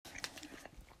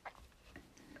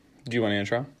Do you want an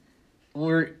intro?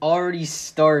 We're already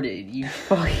started, you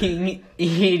fucking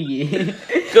idiot.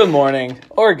 Good morning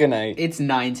or good night. It's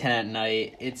 9:10 at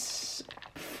night. It's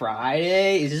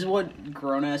Friday. Is this what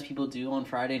grown-ass people do on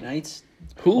Friday nights?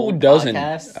 Who Whole doesn't?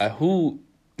 podcast? Who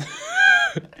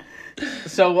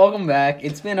So, welcome back.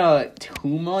 It's been 2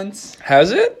 months.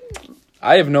 has it?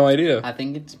 I have no idea. I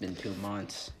think it's been 2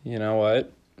 months. You know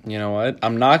what?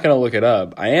 I'm not gonna look it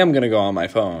up. I am gonna go on my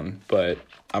phone, but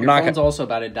I'm Your not phone's gonna. also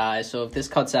about to die, so if this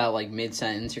cuts out like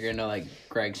mid-sentence, you're gonna know like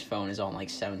Greg's phone is on like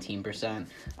 17%.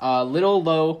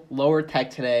 Lower tech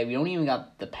today. We don't even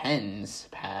got the pens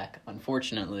pack,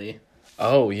 unfortunately.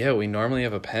 Oh yeah, we normally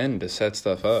have a pen to set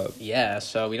stuff up. Yeah,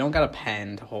 so we don't got a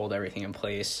pen to hold everything in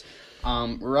place.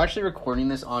 We're actually recording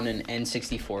this on an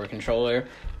N64 controller.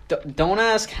 Don't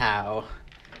ask how.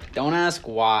 Don't ask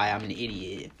why. I'm an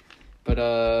idiot. But,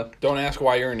 Don't ask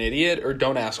why you're an idiot, or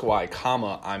don't ask why,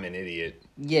 I'm an idiot.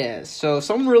 yeah, so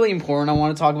something really important I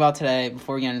want to talk about today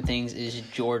before we get into things is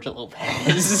George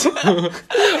Lopez.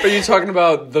 Are you talking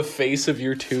about the face of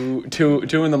your two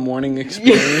in the morning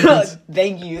experience?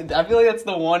 Thank you. I feel like that's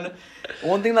the one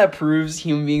thing that proves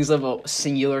human beings have a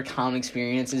singular common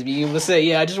experience is being able to say,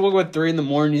 yeah, I just woke up at 3 in the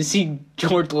morning to see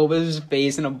George Lopez's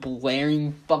face in a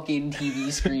blaring fucking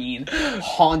TV screen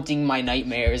haunting my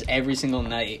nightmares every single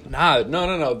night. Nah,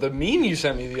 no. The meme you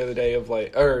sent me the other day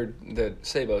that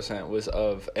Sabo sent was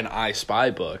of an I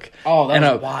Spy book. Oh, that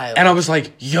was wild. And I was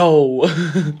like, yo.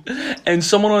 And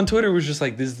someone on Twitter was just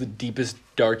like, this is the deepest,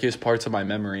 darkest parts of my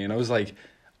memory. And I was like,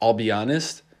 I'll be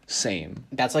honest, same.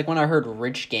 That's like when I heard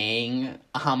Rich Gang,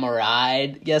 I'm a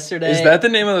Ride yesterday. Is that the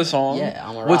name of the song? Yeah,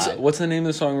 I'm a Ride. What's the name of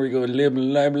the song where you go, live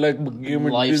life like...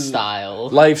 Lifestyle.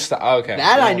 Lifestyle, okay.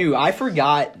 That I knew. I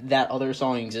forgot that other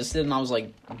song existed, and I was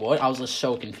like, what? I was just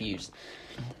so confused.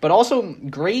 But also,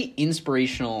 great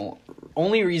inspirational...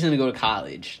 Only reason to go to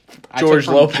college. I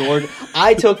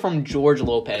took from George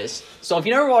Lopez. So if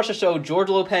you never watched the show, George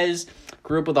Lopez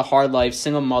grew up with a hard life,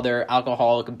 single mother,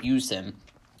 alcoholic, abused him.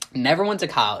 Never went to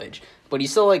college. But he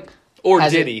still, like... Or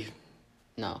did he?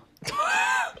 No.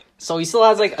 So he still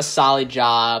has, like, a solid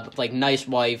job, like, nice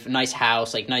wife, nice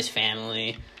house, like, nice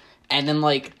family. And then,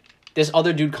 like, this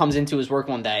other dude comes into his work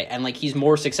one day, and, like, he's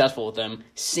more successful with him.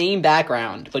 Same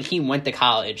background, but he went to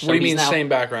college. So what do you mean now, same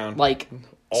background? Like...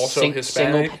 Also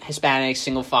Hispanic?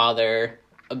 Single father,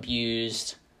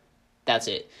 abused. That's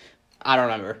it. I don't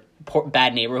remember.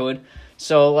 Bad neighborhood.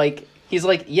 So, like, he's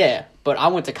like, yeah, but I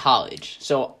went to college,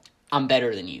 so I'm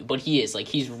better than you. But he is. Like,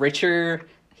 he's richer,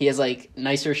 he has, like,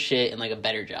 nicer shit and, like, a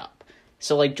better job.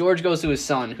 So, like, George goes to his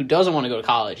son, who doesn't want to go to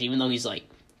college, even though he's, like,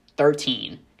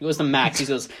 13. He goes to Max. He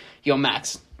goes, yo,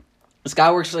 Max, this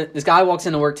guy walks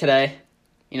into work today,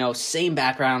 you know, same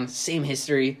background, same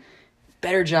history,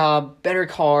 better job, better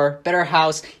car, better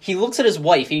house. He looks at his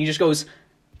wife and he just goes,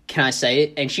 can I say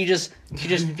it? And she just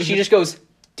goes,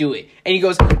 do it. And he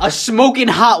goes, a smoking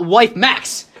hot wife,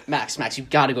 Max, you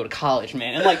gotta go to college,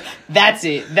 man. And, like, that's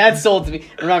it. That's sold to me.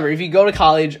 Remember, if you go to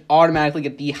college, automatically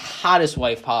get the hottest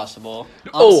wife possible.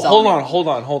 Hold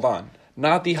on.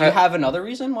 Not the Do you have another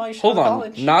reason why you should go to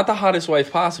college? Not the hottest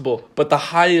wife possible, but the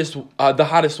hottest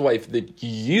wife that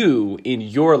you in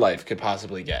your life could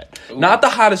possibly get. Ooh. Not the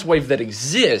hottest wife that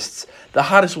exists, the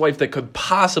hottest wife that could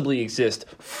possibly exist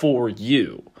for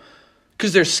you.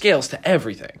 Because there's scales to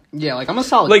everything. Yeah, like, I'm a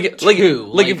solid 2.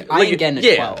 I ain't getting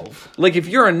a 12. Like, if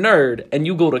you're a nerd and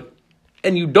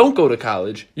you don't go to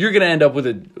college, you're gonna end up with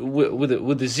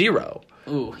a 0.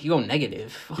 Ooh, you go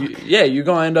negative. Fuck. You're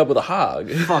gonna end up with a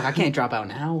hog. Fuck, I can't drop out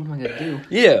now. What am I gonna do?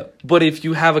 Yeah, but if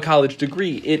you have a college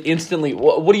degree, it instantly.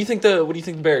 What do you think the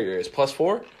barrier is?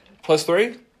 +4,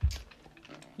 +3?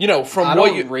 You know, from I what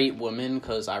don't you rate women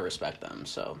because I respect them.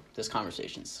 So this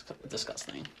conversation's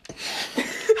disgusting.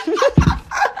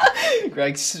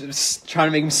 Greg's trying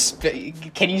to make him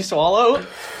spit. Can you swallow?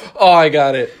 Oh, I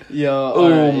got it. Yo.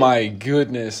 Oh right. my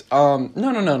goodness.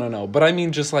 No. But I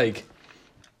mean, just like,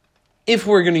 if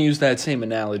we're gonna use that same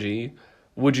analogy,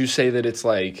 would you say that it's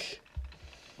like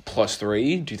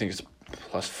 +3? Do you think it's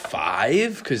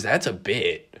 +5? Because that's a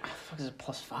bit. What the fuck is it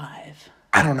 +5?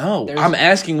 I don't know. I'm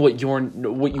asking what you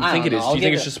think it is. Do you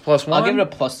think it's just +1? I'll give it a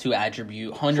 +2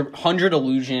 attribute. 100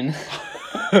 illusion.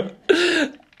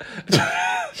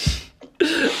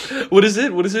 What is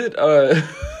it? What is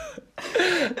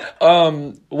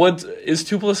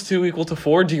 2 + 2 equal to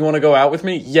 4? Do you want to go out with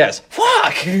me? Yes.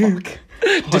 Fuck.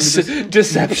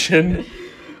 Deception.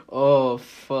 Oh,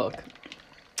 fuck.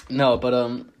 No, but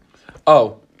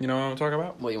Oh, you know what I'm talking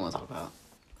about? What do you want to talk about?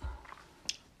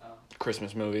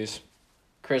 Christmas movies.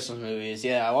 Christmas movies.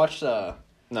 Yeah, I watched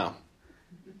No.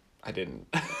 I didn't.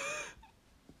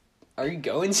 Are you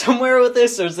going somewhere with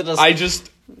this, or is it just... I just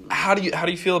how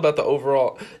do you feel about the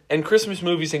overall? And Christmas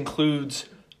movies includes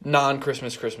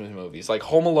non-Christmas movies, like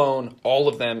Home Alone, all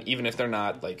of them, even if they're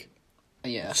not like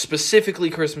Yeah. specifically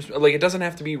Christmas. Like, it doesn't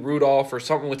have to be Rudolph or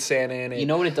something with Santa in it. You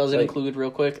know what it doesn't Like, include,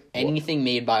 real quick? Anything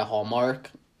made by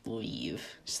Hallmark, leave.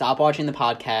 Stop watching the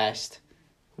podcast.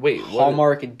 Wait, what?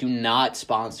 Hallmark, do not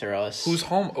sponsor us. Who's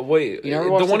home? Wait, You never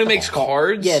the watched, one like, who makes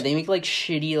cards? Yeah, they make like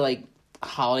shitty like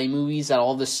holiday movies that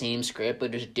all have the same script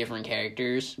but just different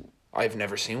characters. I've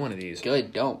never seen one of these.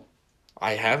 Good, don't.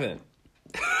 I haven't.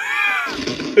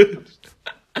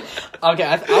 Okay,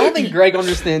 I don't think Greg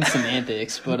understands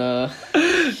semantics, but no,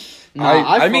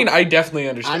 I mean, I definitely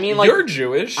understand. I mean, like, you're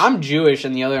Jewish. I'm Jewish,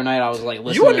 and the other night I was like,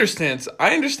 listening. You understand?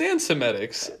 I understand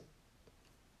Semitics.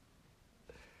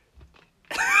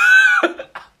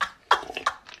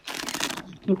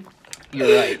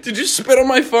 You're right. Did you spit on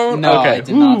my phone? No, okay. I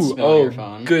did not spit on your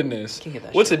phone. Goodness. Can't get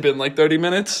that What's shit. it been, like 30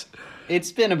 minutes?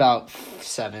 It's been about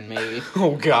 7, maybe.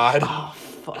 Oh, God. Oh,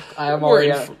 fuck. I am We're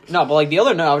already... in No, but like the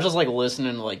other night, I was just like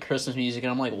listening to like Christmas music,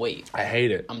 and I'm like, wait, I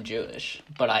hate it. I'm Jewish,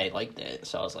 but I liked it,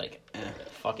 so I was like,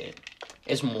 fuck it.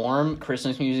 It's warm,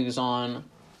 Christmas music is on,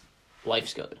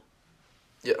 life's good.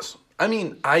 Yes. I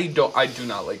mean, I do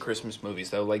not like Christmas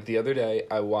movies, though. Like, the other day,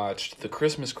 I watched The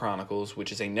Christmas Chronicles,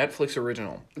 which is a Netflix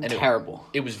original. And Terrible.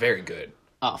 It was very good.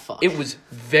 Oh, fuck. It was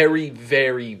very,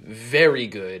 very, very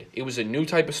good. It was a new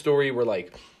type of story where,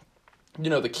 like,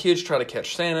 you know, the kids try to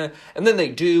catch Santa, and then they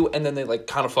do, and then they, like,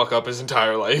 kind of fuck up his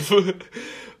entire life.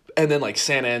 And then, like,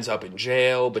 Santa ends up in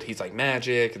jail, but he's, like,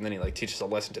 magic, and then he, like, teaches a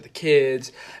lesson to the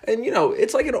kids. And, you know,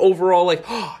 it's, like, an overall, like,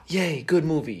 oh, yay, good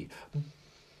movie.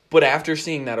 But after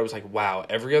seeing that, I was like, wow,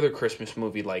 every other Christmas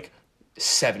movie, like,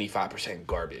 75%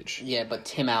 garbage. Yeah, but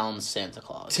Tim Allen's Santa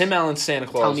Claus. Tim Allen's Santa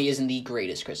Claus. Tell me isn't the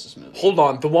greatest Christmas movie. Hold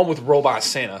on, the one with Robot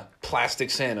Santa,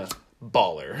 Plastic Santa,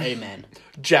 baller. Amen.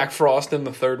 Jack Frost in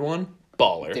the third one,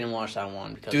 baller. Didn't watch that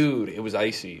one because... Dude, it was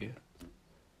icy.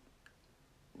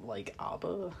 Like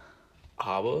ABBA?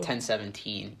 ABBA?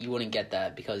 1017. You wouldn't get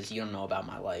that because you don't know about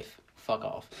my life. Fuck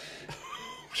off.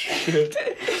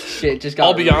 Shit, just got...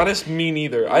 I'll be honest, me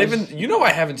neither. I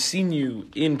haven't seen you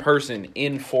in person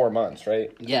in 4 months,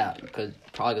 right? Yeah,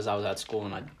 probably because I was at school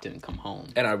and I didn't come home.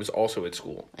 And I was also at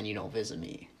school. And you don't visit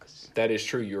me. 'Cause That is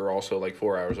true. You're also like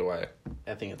 4 hours away.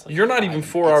 I think it's like... You're not even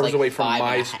 4 hours away from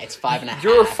my... It's 5.5.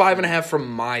 You're 5.5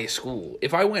 from my school.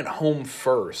 If I went home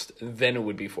first, then it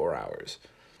would be 4 hours.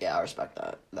 Yeah, I respect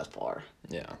that. That's far.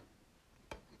 Yeah.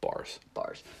 Bars.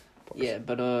 Yeah,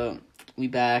 but we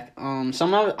back.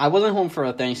 Somehow I wasn't home for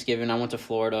a Thanksgiving. I went to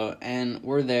Florida, and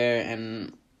we're there,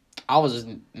 and I was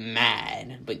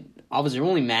mad, but I was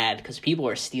really mad because people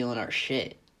are stealing our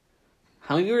shit.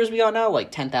 How many viewers we got now?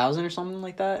 Like 10,000 or something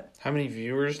like that? How many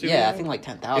viewers do we Yeah, have? I think like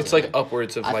 10,000. It's like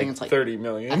upwards of I think like it's like 30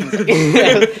 million. No,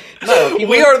 people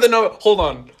We are the no. Hold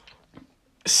on.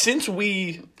 Since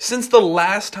the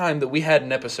last time that we had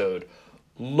an episode,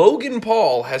 Logan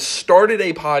Paul has started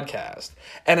a podcast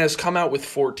and has come out with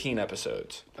 14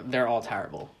 episodes. They're all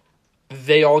terrible.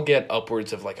 They all get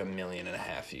upwards of like 1.5 million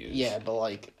views. Yeah, but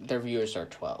like their viewers are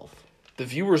 12. The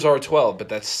viewers are 12, but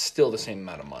that's still the same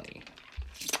amount of money.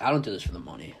 I don't do this for the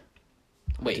money.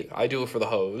 Wait, I do it for the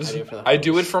hose. I do it for the I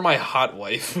do hose. it for my hot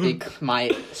wife.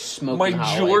 my smoking My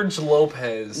hot George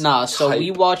Lopez. Nah, so type.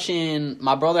 we watching...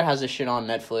 My brother has this shit on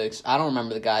Netflix. I don't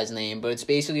remember the guy's name, but it's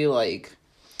basically like...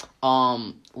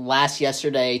 Last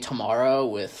Yesterday, Tomorrow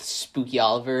with Spooky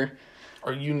Oliver.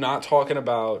 Are you not talking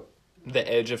about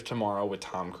The Edge of Tomorrow with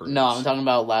Tom Cruise? No, I'm talking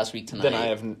about Last Week Tonight. Then I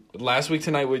have Last Week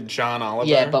Tonight with John Oliver.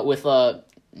 Yeah, but with a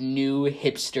new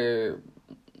hipster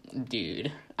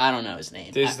dude. I don't know his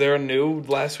name. Is there a new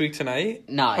Last Week Tonight?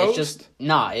 Nah, host?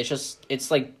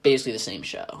 it's like basically the same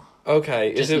show.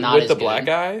 Okay, is just it not with as the good. black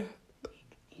guy?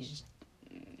 He's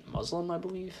Muslim, I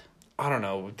believe. I don't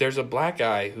know. There's a black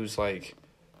guy who's like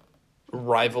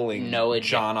rivaling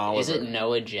John Oliver. Is it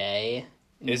Noah J?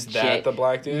 Is that the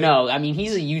black dude? No, I mean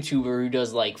he's a YouTuber who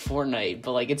does like Fortnite,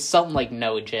 but like it's something like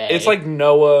Noah J. It's like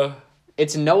Noah.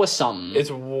 It's Noah something. It's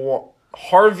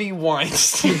Harvey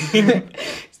Weinstein.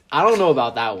 I don't know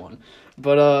about that one.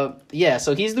 But yeah,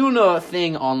 so he's doing a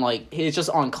thing on like it's just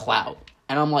on Clout.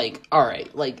 And I'm like, all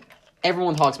right, like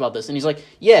everyone talks about this and he's like,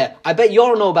 "Yeah, I bet y'all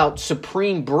don't know about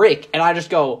Supreme Brick." And I just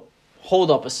go,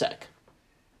 "Hold up a sec.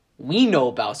 We know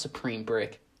about Supreme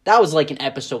Brick. That was like in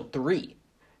episode 3.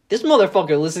 This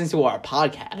motherfucker listens to our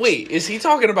podcast. Wait, is he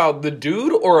talking about the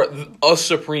dude or a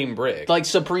Supreme Brick? Like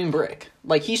Supreme Brick.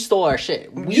 Like, he stole our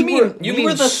shit. You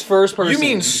were the first person. You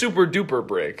mean Super Duper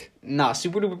Brick? Nah,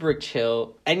 Super Duper Brick,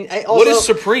 chill. And also, what is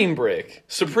Supreme Brick?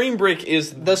 Supreme Brick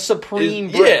is the Supreme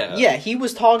Brick. Yeah, he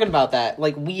was talking about that.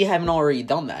 Like, we haven't already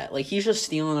done that. Like, he's just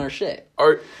stealing our shit.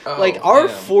 Our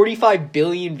 45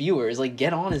 billion viewers, like,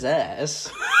 get on his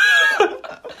ass.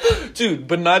 Dude,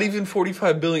 but not even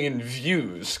 45 billion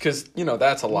views, because, you know,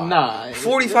 that's a lot. Nah.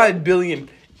 45 billion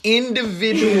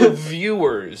individual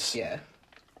viewers. Yeah.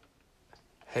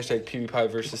 Hashtag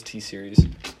PewDiePie versus T-Series.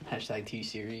 Hashtag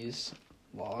T-Series.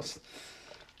 Lost.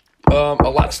 A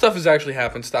lot of stuff has actually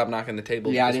happened. Stop knocking the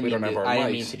table Yeah, because we don't have our mics. I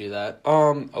didn't mean to do that.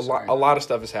 A lot of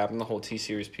stuff has happened. The whole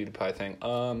T-Series PewDiePie thing.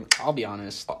 I'll be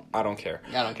honest. I don't care.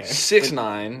 I don't care.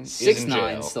 6ix9ine is in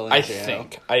jail. Still in I jail.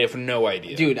 think. I have no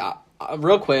idea. Dude,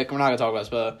 real quick, we're not gonna talk about this,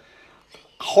 but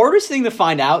hardest thing to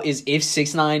find out is if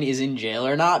 6ix9ine is in jail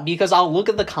or not, because I'll look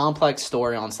at the complex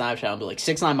story on Snapchat and be like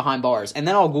 6ix9ine behind bars, and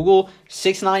then I'll Google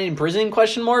 6ix9ine in prison ?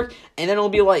 And then it'll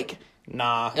be like,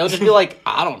 nah. It'll just be like,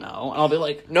 I don't know, and I'll be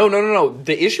like, No.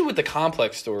 The issue with the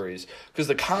complex stories, because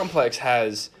the complex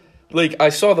has, like, I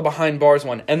saw the behind bars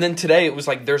one, and then today it was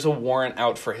like, there's a warrant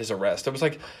out for his arrest. I was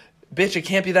like, bitch, it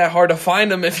can't be that hard to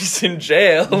find him if he's in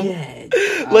jail. yeah.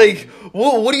 Like,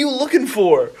 what are you looking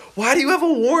for? Why do you have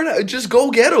a warrant? Just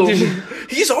go get him.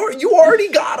 You already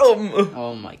got him.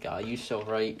 Oh my god, you're so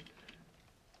right.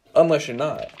 Unless you're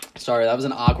not. Sorry, that was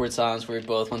an awkward silence where we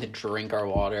both went to drink our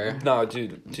water. No,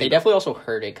 dude. They definitely also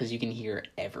heard it because you can hear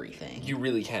everything. You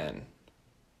really can.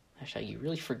 Actually, you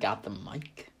really forgot the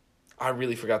mic. I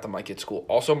really forgot the mic at school.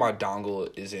 Also, my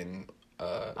dongle is in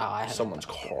I have someone's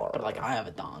car. But, like, I have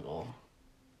a dongle.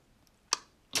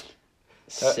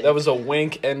 That was a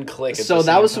wink and click. So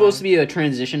that was supposed to be a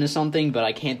transition to something, but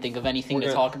I can't think of anything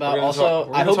to talk about.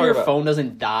 Also, I hope your phone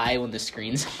doesn't die when the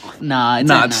screen's on. Nah,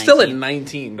 it's still at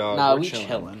 19, dog. Nah, we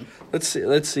chilling. Let's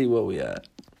see what we at.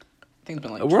 I think it's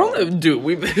been like we're only, dude.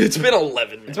 It's been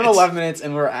 11 minutes. It's been 11 minutes,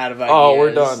 and we're out of ideas. Oh,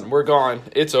 we're done. We're gone.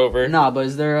 It's over. Nah, but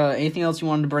is there anything else you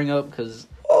wanted to bring up? Because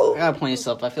I got plenty of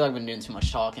stuff. I feel like I've been doing too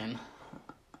much talking,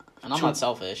 and I'm not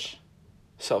selfish.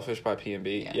 Selfish by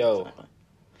P&B. Yeah, Yo. exactly.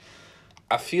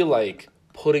 I feel like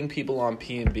putting people on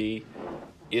P&B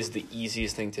is the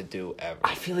easiest thing to do ever.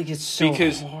 I feel like it's so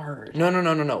hard.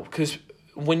 No. Because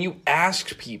when you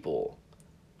ask people,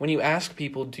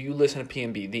 do you listen to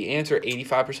P&B? The answer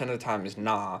 85% of the time is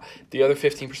nah. The other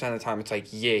 15% of the time, it's like,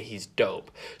 yeah, he's dope.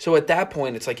 So at that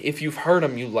point, it's like, if you've heard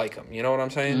him, you like him. You know what I'm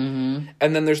saying? Mm-hmm.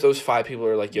 And then there's those 5 people who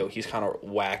are like, yo, he's kind of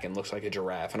whack and looks like a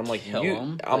giraffe. And I'm like,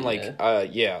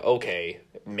 yeah, okay,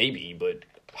 maybe, but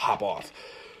hop off.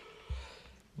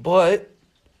 But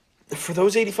for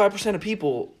those 85% of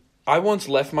people, I once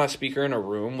left my speaker in a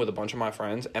room with a bunch of my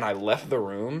friends, and I left the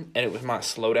room, and it was my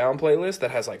slow down playlist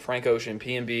that has like Frank Ocean,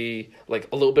 P&B, like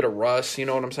a little bit of Russ, you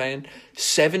know what I'm saying?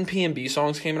 7 P&B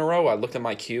songs came in a row. I looked at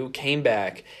my queue, came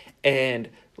back, and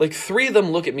like 3 of them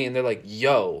look at me and they're like,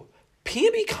 yo,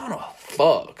 P&B kind of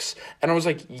fucks. And I was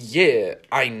like, yeah,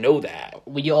 I know that.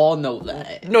 We all know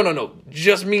that. No.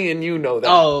 Just me and you know that.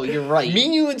 Oh, you're right.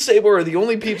 Me, you, and Sable are the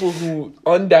only people who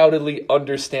undoubtedly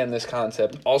understand this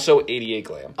concept. Also, 88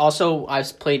 Glam. Also,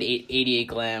 I've played 88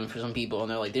 Glam for some people,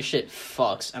 and they're like, this shit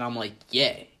fucks. And I'm like,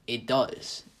 yeah, it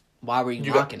does. Why were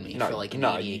you mocking me for like an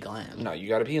 88 Glam? No, you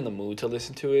got to be in the mood to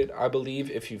listen to it, I believe,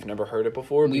 if you've never heard it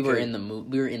before. We were in the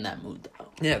mood. We were in that mood, though.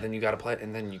 Yeah, then you got to play it,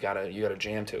 and then you got to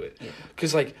jam to it.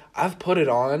 Because, like, I've put it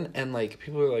on, and, like,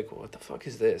 people are like, what the fuck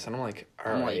is this? And I'm like,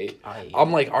 all right.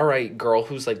 I'm like, all right, girl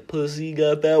who's like, pussy,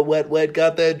 got that wet,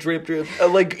 got that drip.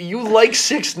 Like, you like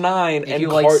 6ix9ine. If you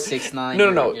like 6ix9ine,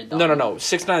 No.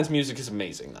 6ix9ine's music is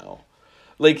amazing, though.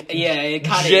 Like, yeah, it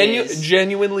kind of is.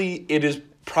 Genuinely, it is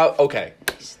okay.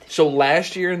 So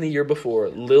last year and the year before,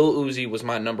 Lil Uzi was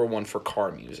my number 1 for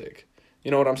car music. You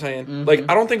know what I'm saying? Mm-hmm. Like,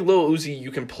 I don't think Lil Uzi, you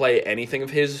can play anything of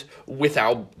his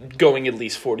without going at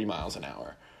least 40 miles an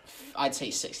hour. I'd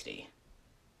say 60.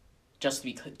 Just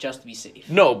to be safe.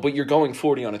 No, but you're going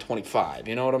 40 on a 25.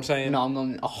 You know what I'm saying? No, I'm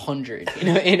going 100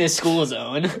 in a school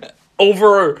zone.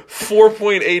 Over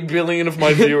 4.8 billion of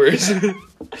my viewers.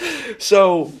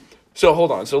 So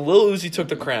hold on. So Lil Uzi took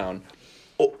the crown.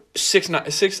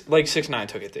 6ix9ine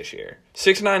took it this year.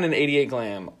 6ix9ine and 88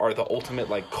 Glam are the ultimate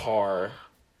like car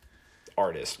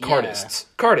artists.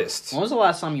 Cardists. When was the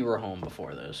last time you were home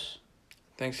before this?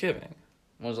 Thanksgiving.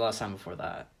 When was the last time before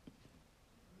that?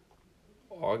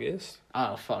 August.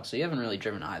 Oh fuck! So you haven't really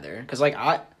driven either, because like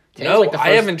I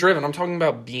haven't driven. I'm talking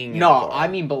about being. No, in the car. I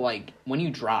mean, but like when you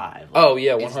drive. Like, oh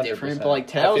yeah, 100%. It's different. But like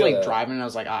today I was like driving, and I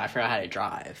was like, I forgot how to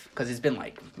drive because it's been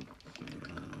like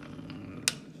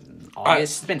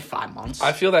August. It's been 5 months.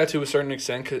 I feel that to a certain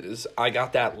extent because I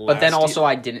got that last but then also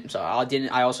I didn't. So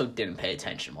I also didn't pay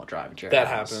attention while driving to your That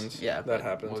house. happens. Yeah, that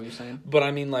happens. What were you saying? But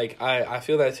I mean, like, I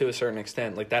feel that to a certain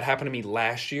extent. Like, that happened to me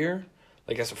last year,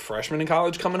 like, as a freshman in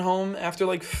college coming home after,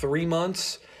 like, 3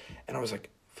 months. And I was like,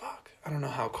 fuck, I don't know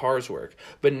how cars work.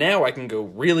 But now I can go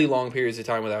really long periods of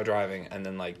time without driving and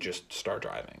then, like, just start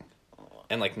driving.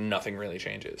 And, like, nothing really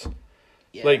changes.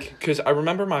 Yeah. Like, because I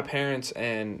remember my parents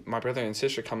and my brother and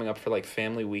sister coming up for, like,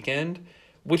 family weekend,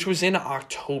 which was in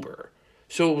October.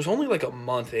 So it was only, like, a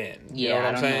month in. You know what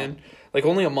I'm saying? Like,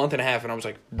 only a month and a half, and I was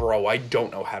like, bro, I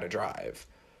don't know how to drive.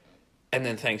 And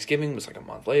then Thanksgiving was, like, a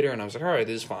month later, and I was like, all right,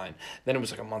 this is fine. Then it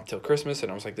was, like, a month till Christmas,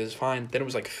 and I was like, this is fine. Then it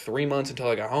was, like, 3 months until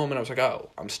I got home, and I was like, oh,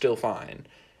 I'm still fine.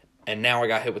 And now I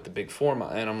got hit with the big 4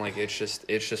 month, and I'm like, it's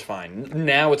just fine.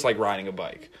 Now it's like riding a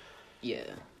bike. Yeah.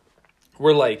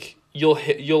 Where, like,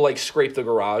 you'll like scrape the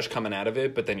garage coming out of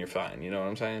it, but then you're fine. You know what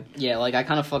I'm saying? Yeah, like I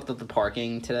kind of fucked up the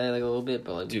parking today, like a little bit,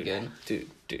 but like we good.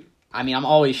 Dude. I mean, I'm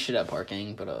always shit at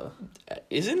parking, but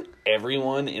Isn't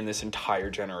everyone in this entire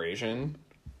generation?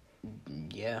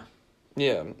 yeah.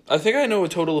 Yeah, I think I know a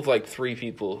total of like 3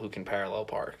 people who can parallel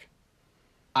park.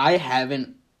 I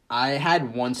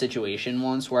had one situation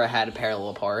once where I had to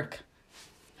parallel park.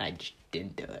 I just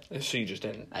didn't do it. So you just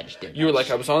didn't. I just didn't. You were like,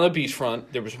 I was on the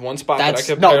beachfront. There was one spot that I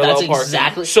could parallel that's park.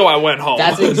 Exactly. So I went home.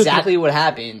 That's exactly what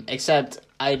happened. Except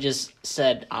I just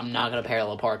said I'm not gonna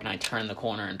parallel park, and I turned the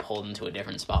corner and pulled into a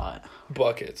different spot.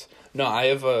 Buckets. No, I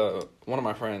have one of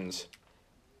my friends.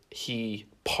 He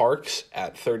parks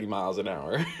at 30 miles an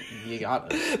hour. You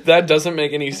got it. That doesn't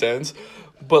make any sense,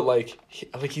 but like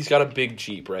he's got a big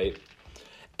Jeep, right?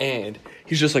 And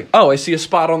he's just like, oh, I see a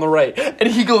spot on the right. And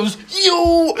he goes,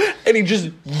 yo! And he just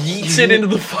yeets it into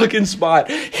the fucking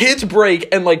spot, hits brake,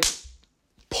 and like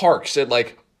parks at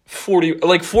like 40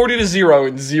 to 0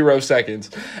 in 0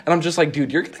 seconds. And I'm just like,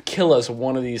 dude, you're gonna kill us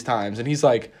one of these times. And he's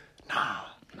like, no,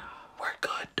 we're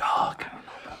good, dog.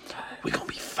 We're gonna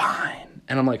be fine.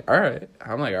 And I'm like, all right.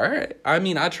 I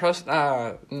mean, I trust,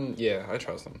 I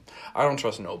trust him. I don't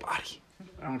trust nobody.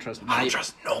 I don't trust nobody.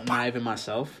 Not even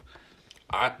myself.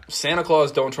 Santa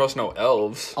Claus don't trust no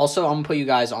elves. Also, I'm gonna put you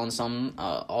guys on something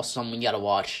you gotta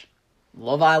watch.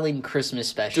 Love Island Christmas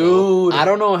special. Dude. I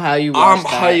don't know how you watch I'm that.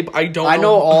 hype. I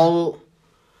know all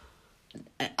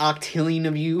octillion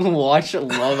of you watch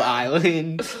Love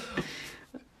Island.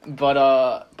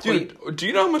 But, dude, do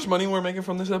you know how much money we're making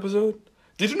from this episode?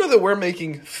 Did you know that we're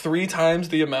making 3 times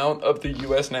the amount of the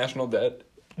U.S. national debt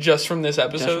just from this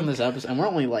episode? And we're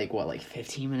only like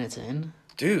 15 minutes in?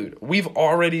 Dude, we've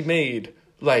already made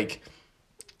like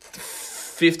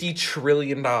 $50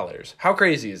 trillion. How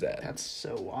crazy is that? That's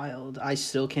so wild. I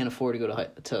still can't afford to go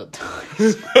to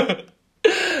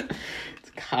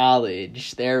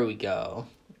college. There we go.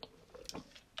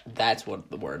 That's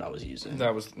what the word I was using.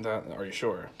 That. Are you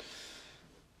sure?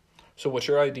 So what's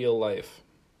your ideal life?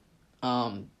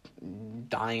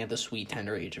 Dying at the sweet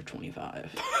tender age of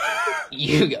 25.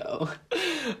 You go.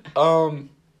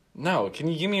 No. Can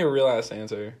you give me a real ass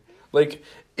answer? Like,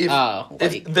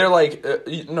 if they're like,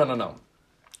 no.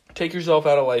 Take yourself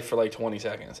out of life for like 20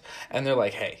 seconds, and they're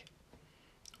like, hey,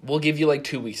 we'll give you like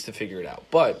 2 weeks to figure it out.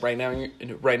 But right now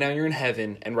you're in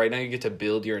heaven, and right now you get to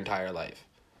build your entire life.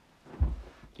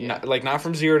 Yeah. Not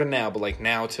from 0 to now, but like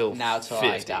now till 50.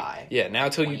 I die. Yeah, now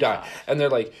till you die. And they're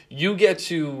like, you get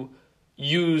to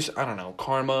use, I don't know,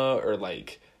 karma or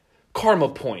like karma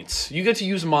points. You get to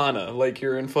use mana like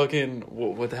you're in fucking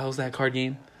what the hell's that card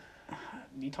game?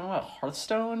 You talking about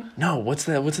Hearthstone? No, what's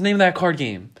the name of that card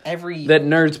game? That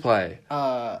nerds play.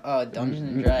 Dungeons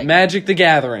and Dragons. Magic the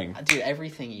Gathering. Dude,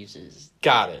 everything uses.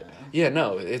 Got it. Yeah,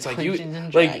 no, it's like you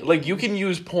you can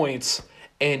use points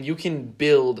and you can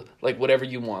build like whatever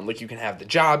you want. Like you can have the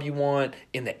job you want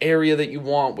in the area that you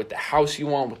want, with the house you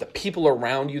want, with the people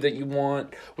around you that you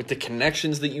want, with the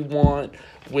connections that you want,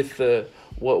 with the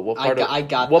what part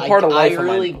of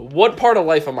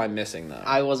life am I missing though?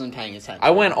 I wasn't paying attention. I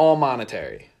went all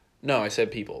monetary. No, I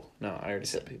said people. No, I already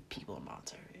said people. People and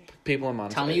monetary. People and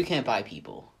monetary. Tell me you can't buy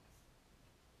people.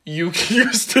 You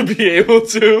used to be able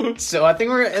to. So I think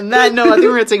we're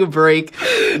gonna take a break.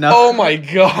 No. Oh my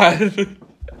god.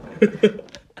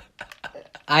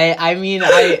 I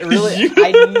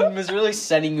was really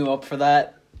setting you up for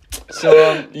that.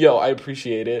 So yo, I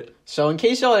appreciate it. So in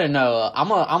case y'all didn't know, I'm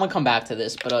gonna come back to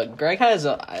this, but Greg has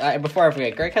before I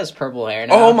forget, Greg has purple hair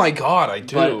now. Oh my god, I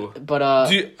do. But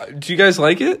do you guys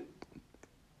like it?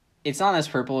 It's not as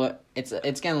purple It's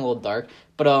getting a little dark,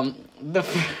 but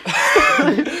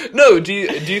No, do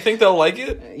you think they'll like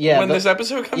it? Yeah, when this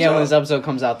episode comes out? Yeah, when this episode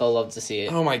comes out, they'll love to see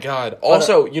it. Oh my god.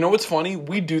 Also, you know what's funny?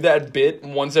 We do that bit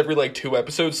once every like 2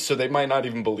 episodes, so they might not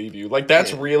even believe you. Like,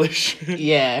 that's real as shit.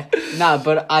 Yeah. Nah,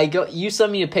 but you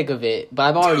sent me a pic of it, but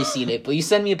I've already seen it. But you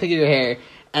sent me a pic of your hair,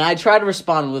 and I tried to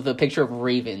respond with a picture of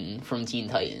Raven from Teen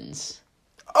Titans.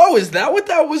 Oh, is that what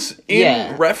that was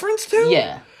in reference to?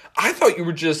 Yeah. I thought you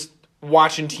were just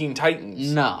watching Teen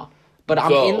Titans. No. But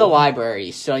I'm in the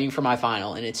library studying for my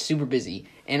final, and it's super busy.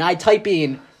 And I type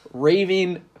in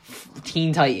Raven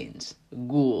Teen Titans,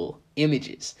 Google,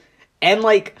 images. And,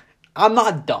 like, I'm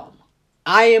not dumb.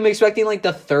 I am expecting, like,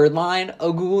 the third line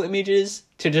of Google images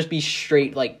to just be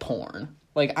straight, like, porn.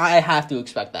 Like, I have to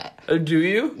expect that. Do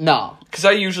you? No. Because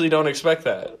I usually don't expect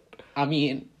that. I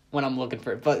mean, when I'm looking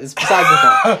for it. But it's besides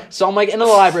the point. So I'm, like, in the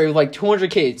library with, like,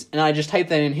 200 kids, and I just type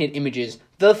that in and hit images.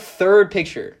 The third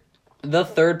picture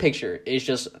is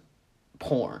just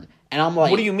porn. And I'm like...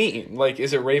 What do you mean? Like,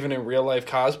 is it Raven in real life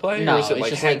cosplay? No, or is it it's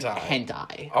like just hentai? like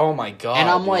hentai. Oh my god. And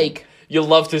I'm like... You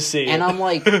love to see it. And I'm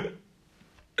like...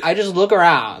 I just look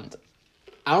around.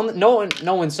 No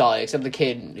one saw it except the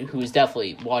kid who was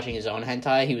definitely watching his own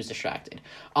hentai. He was distracted.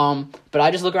 But I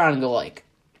just look around and go like...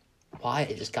 Why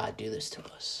did this guy do this to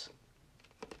us?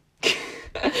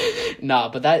 Nah,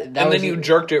 but that and was... then you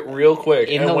jerked it real quick.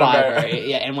 In the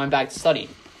library, and went back to study.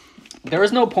 There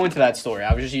was no point to that story.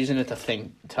 I was just using it to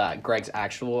think to Greg's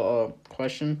actual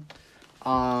question.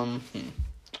 What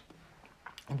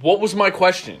was my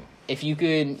question? If you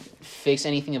could fix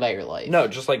anything about your life. No,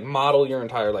 just like model your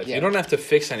entire life. Yeah. You don't have to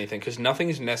fix anything because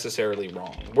nothing's necessarily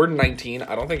wrong. We're 19.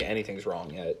 I don't think anything's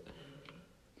wrong yet.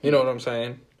 You know what I'm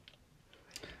saying?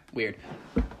 Weird.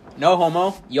 No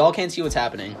homo. Y'all can't see what's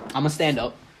happening. I'm gonna stand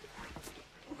up.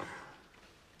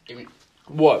 Give me...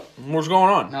 What? What's going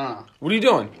on? No. What are you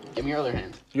doing? Give me your other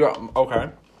hand. You're okay.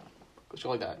 Just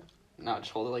go like that. No,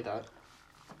 just hold it like that.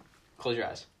 Close your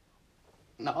eyes.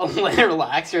 No,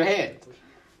 relax your hand.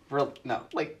 No,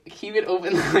 like, keep it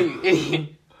open, you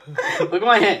idiot. Look at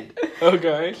my hand.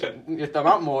 Okay. Your thumb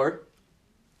out more.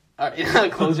 Alright, now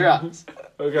close your eyes.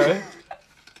 Okay.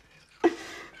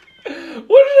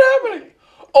 What is happening?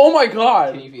 Oh my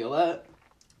god. Can you feel that?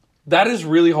 That is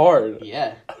really hard.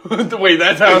 Yeah. Wait,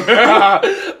 that's how...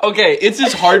 Okay, it's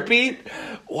his heartbeat.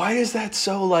 Why is that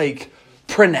so, like,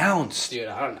 pronounced? Dude,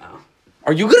 I don't know.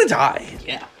 Are you gonna die?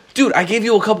 Yeah. Dude, I gave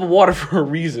you a cup of water for a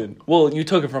reason. Well, you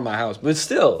took it from my house, but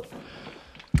still.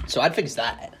 So I'd fix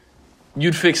that.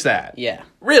 You'd fix that? Yeah.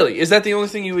 Really? Is that the only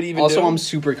thing you would even do? Also, I'm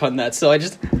super cutting that, so I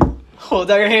just...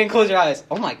 Hold out your hand, close your eyes.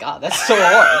 Oh my god, that's so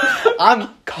hard. I'm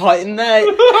cutting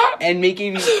that and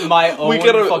making my own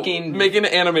fucking... make an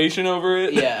animation over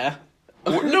it? Yeah.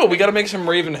 No, we gotta make some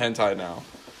Raven hentai now.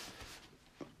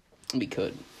 We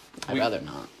could. I'd rather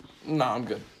not. No, I'm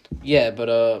good. Yeah, but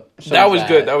so that was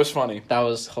good. That was funny. That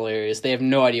was hilarious. They have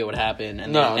no idea what happened,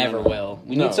 and they never will.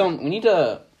 We need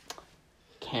to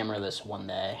camera this one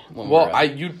day.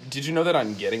 Did you know that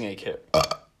I'm getting a kit?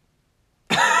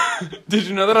 Did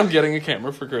you know that I'm getting a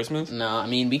camera for Christmas? No, I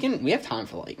mean we have time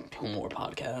for like 2 more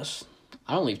podcasts.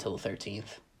 I don't leave till the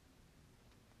 13th.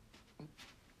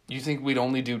 You think we'd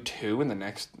only do 2 in the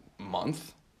next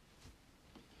month?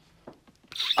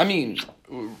 I mean,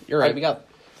 you're right. We got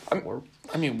 4.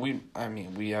 we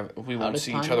won't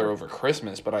see each other over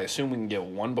Christmas, but I assume we can get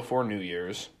 1 before New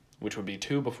Year's, which would be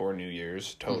 2 before New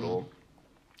Year's total. Mm-hmm.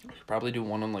 We could probably do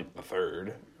 1 on like the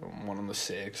 3rd, 1 on the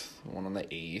 6th, 1 on the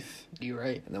 8th. You're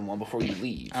right. And then 1 before you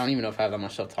leave. I don't even know if I have that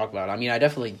much stuff to talk about. I mean, I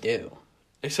definitely do.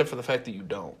 Except for the fact that you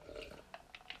don't.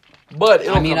 But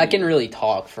I can really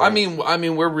talk for... I mean,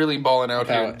 we're really balling out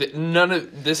here. None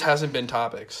of this hasn't been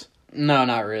topics. No,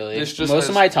 not really. Most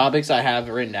of my topics I have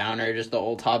written down are just the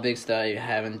old topics that I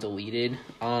haven't deleted.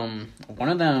 One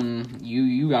of them,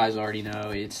 you guys already know.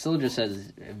 It still just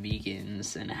says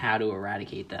vegans and how to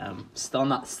eradicate them. Still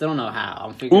don't know how.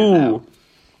 I'm figuring it out.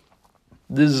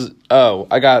 This is...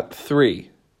 I got 3.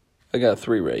 I got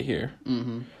 3 right here.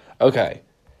 Mm-hmm. Okay.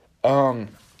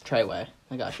 Treyway.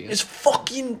 I got you. It's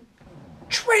fucking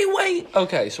Treyway.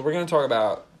 Okay, so we're going to talk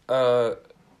about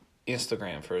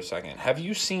Instagram for a second. Have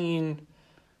you seen...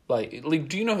 Like,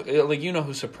 do you know,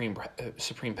 who Supreme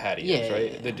Patty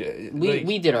is, right?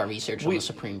 We did our research on the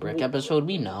Supreme Brick episode.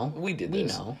 We know. We did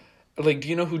this. We know. Like, do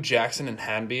you know who Jackson and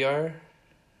Hanby are?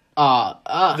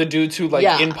 The dudes who,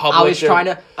 like, in public... I was trying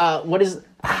to, what is...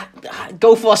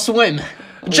 go for a swim.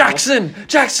 Jackson!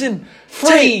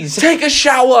 Freeze! Take a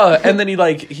shower! And then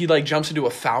he jumps into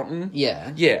a fountain.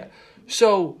 Yeah. Yeah.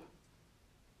 So,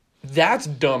 that's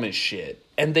dumb as shit.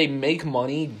 And they make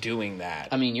money doing that.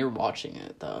 I mean, you're watching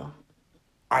it, though.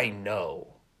 I know.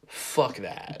 fuck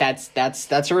that.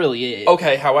 That's really it.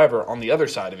 Okay, however, on the other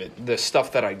side of it, the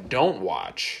stuff that I don't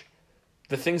watch,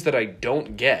 the things that I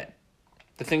don't get,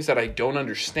 the things that I don't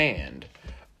understand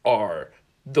are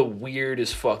the weird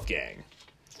as fuck gang.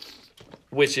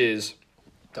 Which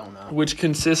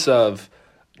consists of,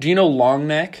 do you know Long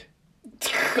Neck?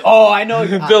 Oh, I know.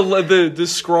 the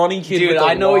scrawny kid. Dude, with the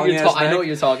I know long-ass what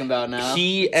you're talking about now.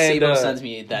 He and Sabo sends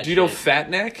me that. Do you know Fat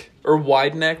Neck or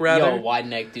Wide Neck rather? Yo, Wide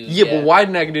Neck, dude. Yeah, but Wide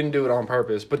Neck didn't do it on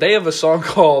purpose. But they have a song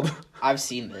called I've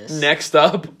seen this. Next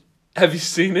Up. Have you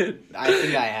seen it? I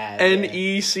think I have.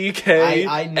 NECK.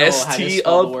 I know how to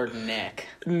spell the word neck.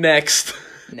 Next.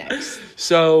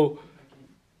 So,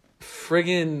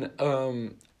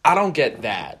 friggin', I don't get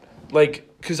that. Like,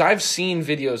 because I've seen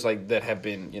videos like that have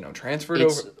been, transferred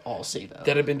over. All Sabo.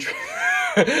 That have been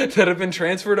that have been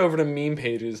transferred over to meme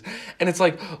pages, and it's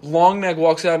like Long Neck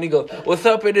walks out and he goes, "What's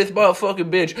up in this motherfucking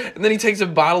bitch?" And then he takes a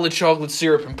bottle of chocolate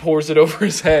syrup and pours it over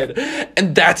his head,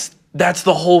 and that's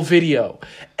the whole video,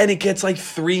 and it gets like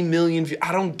 3 million views.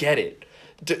 I don't get it.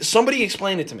 Somebody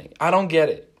explain it to me. I don't get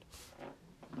it.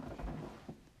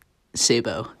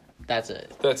 Sabo. That's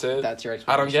it. That's it. That's your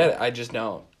explanation. I don't get it. I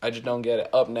just don't get it.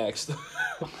 Up next.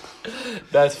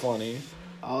 That's funny.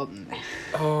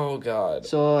 Oh God.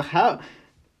 So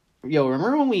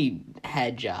remember when we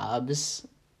had jobs?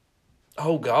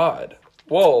 Oh God.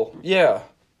 Well, yeah.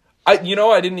 I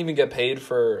didn't even get paid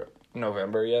for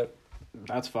November yet.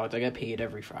 That's fucked. I get paid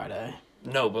every Friday.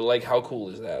 No, but like, how cool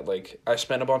is that? Like, I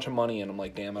spent a bunch of money and I'm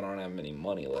like, damn, I don't have any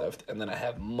money left. And then I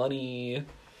have money.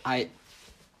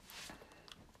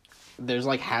 There's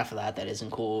like half of that isn't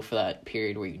cool for that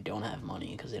period where you don't have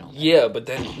money because they don't. Yeah, but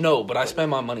I spend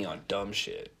my money on dumb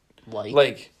shit.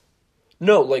 Like,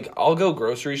 I'll go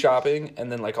grocery shopping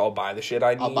and then like I'll buy the shit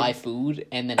I need. I'll buy food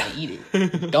and then I eat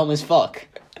it. Dumb as fuck.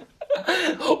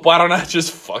 Why don't I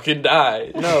just fucking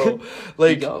die? No,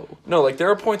 like go. No, like there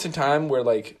are points in time where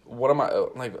like one of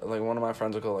my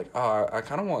friends will go like, oh, I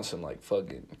kind of want some like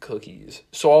fucking cookies,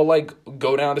 so I'll like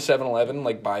go down to 7-Eleven,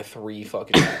 like buy 3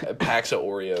 fucking packs of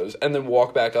Oreos, and then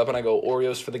walk back up and I go,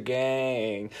 Oreos for the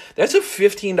gang. That's a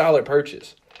 $15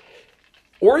 purchase.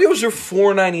 Oreos are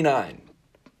 $4.99.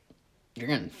 You're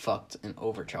getting fucked and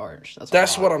overcharged.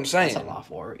 That's what I'm saying. That's a lot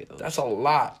for Oreos. That's a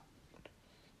lot.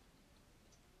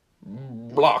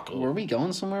 Block. Were we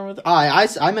going somewhere with?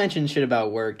 I mentioned shit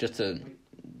about work just to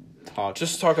talk.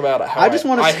 Just talk about how I just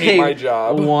want to say hate my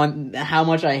job. How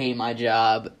much I hate my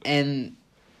job, and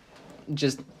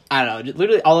just I don't know.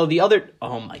 Literally, although the other.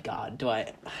 Oh my God, do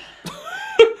I?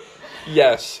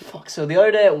 Yes. Fuck. So the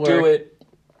other day at work, do it.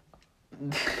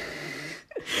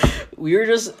 We were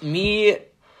just me,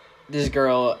 this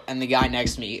girl, and the guy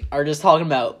next to me are just talking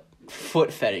about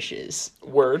foot fetishes.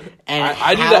 Word. And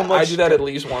I do that. I do that at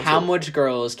least once. How much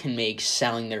girls can make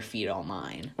selling their feet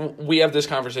online? We have this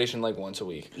conversation like once a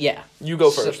week. Yeah. You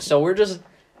go first. So we're just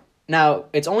now.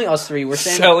 It's only us 3. We're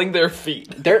saying selling their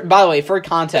feet. There. By the way, for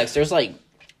context, there's like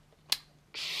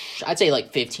I'd say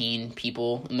like 15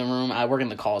 people in the room. I work in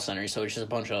the call center, so it's just a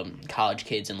bunch of college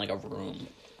kids in like a room.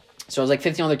 So it was like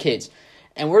 15 other kids,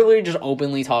 and we're literally just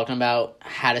openly talking about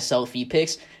how to sell feet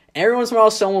pics. Every once in a while,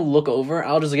 someone will look over.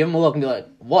 I'll just give them a look and be like,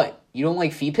 "What? You don't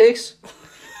like feet pics?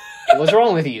 What's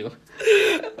wrong with you?"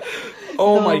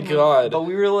 Oh my God! But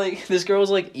we were like, this girl was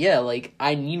like, "Yeah, like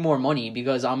I need more money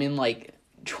because I'm in like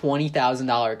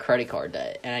 $20,000 credit card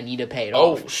debt and I need to pay it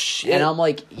off." Oh shit! And I'm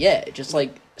like, "Yeah, just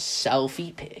like sell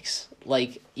feet pics.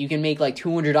 Like you can make like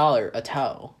 $200 a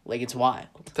toe. Like it's wild."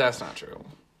 That's not true.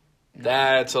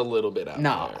 That's a little bit out there.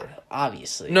 No,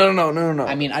 obviously. No.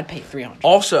 I mean, I'd pay $300.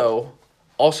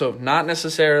 Also, not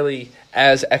necessarily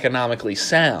as economically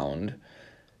sound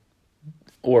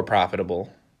or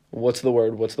profitable. What's the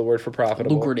word? What's the word for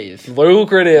profitable? Lucrative.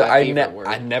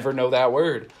 I never know that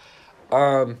word.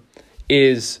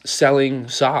 Is selling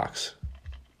socks.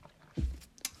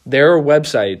 There are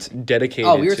websites dedicated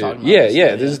to... Oh, we were talking about this.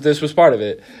 Yeah. This was part of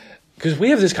it. Because we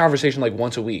have this conversation like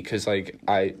once a week. Because like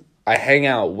I hang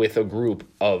out with a group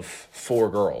of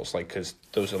 4 girls. Like because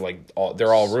those are like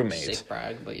they're all roommates. Sick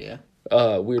brag, but yeah.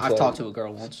 I've talked to a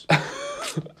girl once.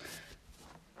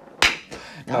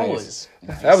 Nice.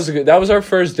 That was good. That was our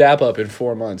first dap up in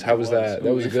 4 months. How was that?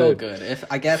 That was good.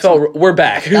 Felt good. We're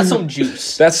back. That's some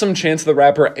juice. That's some Chance the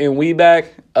Rapper, and we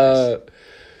back.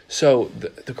 So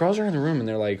the girls are in the room and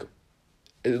they're like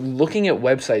looking at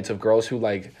websites of girls who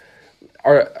like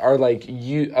are like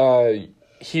you.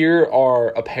 Here are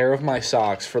a pair of my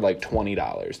socks for like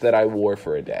 $20 that I wore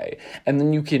for a day, and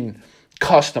then you can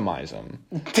customize them.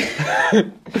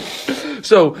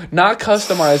 So not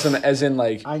customize them as in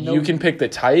like you can pick the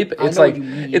type. It's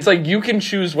like you can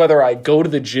choose whether I go to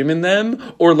the gym in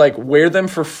them or like wear them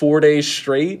for 4 days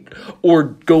straight or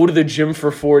go to the gym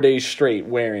for 4 days straight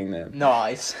wearing them.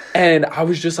 Nice. And I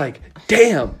was just like,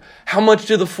 damn, how much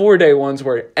do the 4-day ones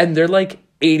worth? And they're like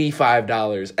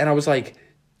 $85. And I was like,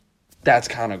 that's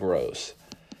kind of gross.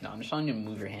 No, I'm just trying to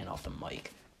move your hand off the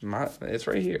mic. It's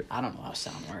right here. I don't know how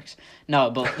sound works.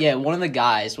 No, but yeah, one of the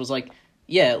guys was like,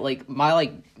 yeah, like my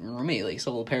like roommate like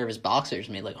sold a pair of his boxers,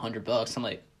 made like $100. I'm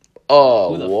like,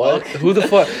 oh, who what? Fuck? Who the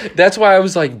fuck? That's why I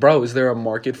was like, bro, is there a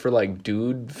market for like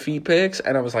dude feet pics?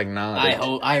 And I was like, nah.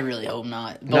 I really hope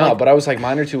not. But but I was like,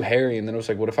 mine are too hairy. And then it was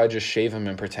like, what if I just shave them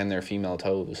and pretend they're female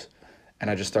toes? And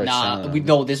I just start selling them.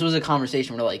 No, this was a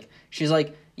conversation where like she's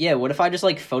like, yeah, what if I just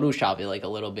like Photoshop it like a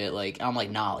little bit? Like I'm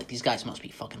like, nah, like these guys must be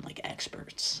fucking like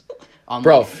experts on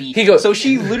bro, like, feet. He goes, so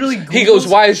she literally Googles, he goes,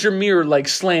 why is your mirror like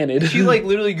slanted? She like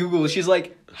literally Googles. She's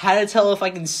like, how to tell if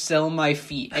I can sell my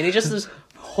feet, and it just this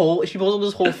whole. She pulls up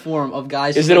this whole forum of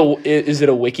guys. Is it a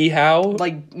WikiHow?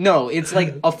 Like no, it's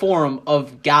like a forum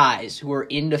of guys who are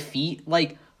into feet,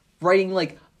 like writing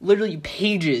like literally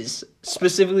pages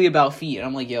specifically about feet. And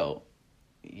I'm like, yo.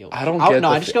 I don't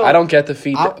get the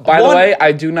feet. By the way,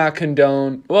 I do not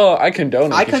condone. Well, I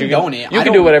condone it. I condone it. You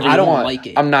can do whatever you want. I don't like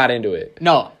it. I'm not into it.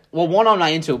 No. Well, one, I'm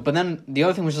not into it. But then the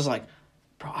other thing was just like,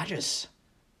 bro, I just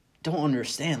don't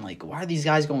understand. Like, why are these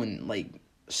guys going like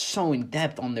so in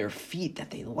depth on their feet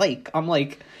that they like? I'm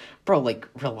like, bro, like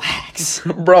relax.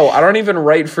 Bro, I don't even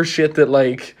write for shit that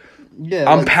like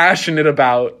I'm passionate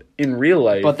about in real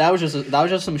life. But that was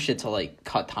just some shit to like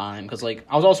cut time because like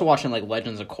I was also watching like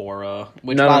Legends of Korra,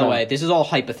 which by the way, this is all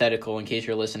hypothetical in case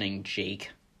you're listening. Jake's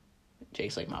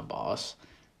like my boss,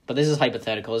 but this is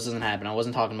hypothetical. This doesn't happen. I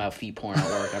wasn't talking about feet porn at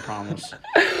work. I promise.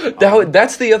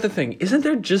 That's the other thing. Isn't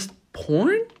there just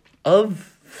porn of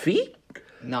feet?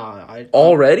 No, I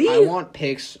want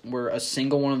pics where a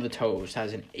single one of the toes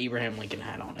has an Abraham Lincoln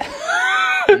hat on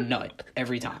it. Nut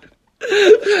every time.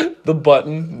 The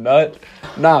button nut,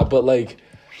 but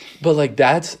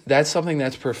that's something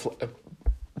that's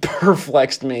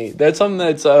perplexed me. That's something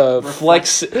that's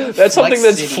That's something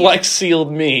that's flex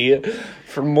sealed me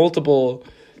for multiple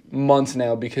months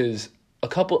now because a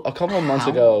couple of months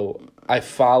ago I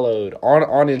followed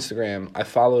on Instagram. I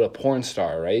followed a porn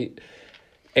star, right?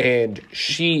 And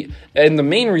the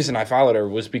main reason I followed her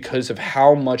was because of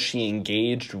how much she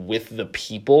engaged with the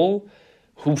people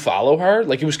who follow her.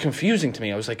 Like, it was confusing to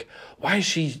me. I was like, why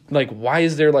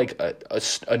is there like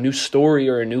a new story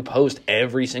or a new post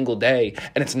every single day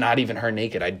and it's not even her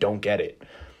naked? I don't get it.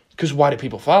 Because why do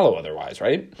people follow otherwise,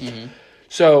 right? Mm-hmm.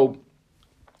 So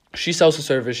she sells a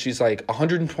service. She's like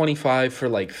 $125 for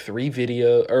like 3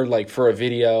 video or like for a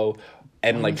video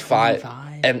and like 5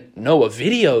 and no, a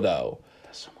video though.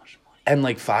 And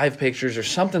like 5 pictures or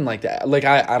something like that. Like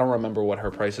I don't remember what her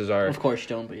prices are. Of course you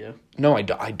don't, but yeah. No, I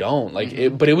don't.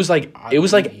 Like but it was like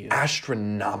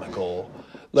astronomical.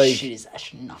 Like shit is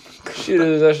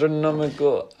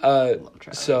astronomical.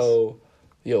 So,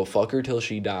 yo, fuck her till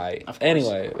she die.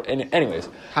 Anyways,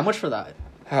 how much for that?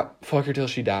 Fuck her till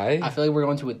she die? I feel like we're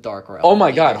going to a dark route. Oh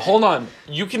my god, hold on.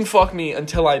 You can fuck me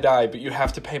until I die, but you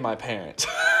have to pay my parents.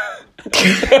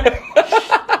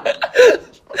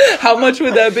 How much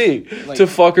would that be to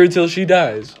fuck her till she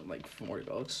dies? Like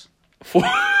 $40.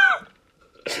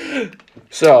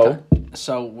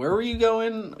 So where were you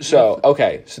going?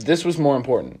 Okay. So this was more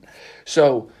important.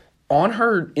 So on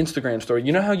her Instagram story,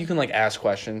 you know how you can like ask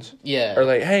questions? Yeah. Or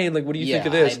like, hey, like, what do you think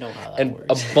of this? I know how that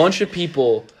works. A bunch of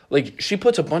people, like, she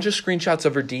puts a bunch of screenshots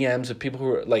of her DMs of people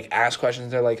who are like ask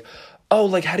questions. They're like, oh,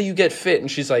 like, how do you get fit?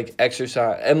 And she's like,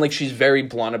 exercise. And like, she's very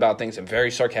blunt about things and very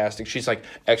sarcastic. She's like,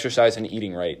 exercise and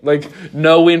eating right. Like,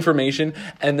 no information.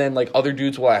 And then like other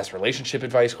dudes will ask relationship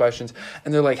advice questions.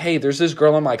 And they're like, hey, there's this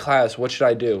girl in my class. What should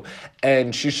I do?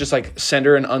 And she's just like, send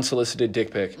her an unsolicited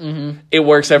dick pic. Mm-hmm. It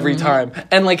works every time.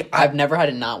 And like, I've never had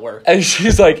it not work. And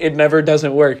she's like, it never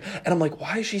doesn't work. And I'm like,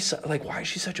 why is she such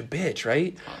a bitch,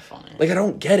 right? Oh, funny. Like, I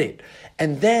don't get it.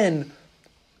 And then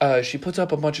she puts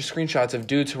up a bunch of screenshots of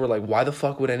dudes who were like, why the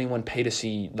fuck would anyone pay to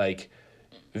see, like,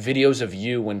 videos of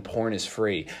you when porn is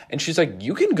free? And she's like,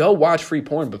 you can go watch free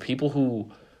porn, but people who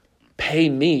pay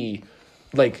me,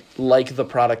 like the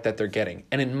product that they're getting.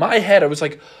 And in my head, I was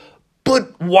like,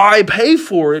 but why pay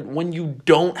for it when you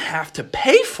don't have to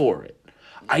pay for it?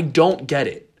 I don't get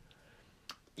it.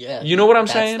 Yeah. You know what I'm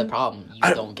saying? That's the problem.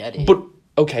 You don't get it. But,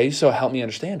 okay, so help me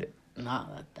understand it. Nah,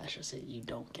 that's just it. You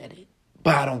don't get it.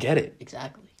 But I don't get it.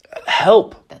 Exactly.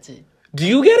 Help. That's it. Do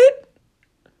you get it?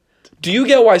 Do you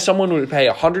get why someone would pay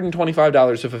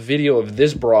 $125 if a video of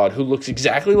this broad who looks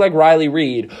exactly like Riley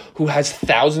Reid, who has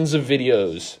thousands of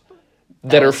videos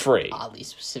that are free? Oddly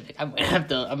specific. I'm gonna have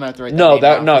to write that No, name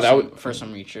down that would for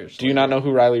some research. Do you not know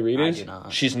who Riley Reid is? I do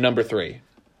not. She's number 3.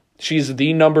 She's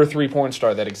the number 3 porn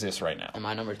star that exists right now. Am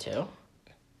I number 2?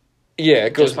 Yeah,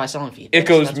 it goes. Just by selling feet. It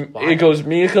goes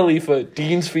Mia Khalifa,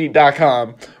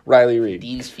 DeansFeet.com, Riley Reid.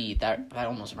 Dean's Feet. That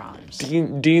almost rhymes.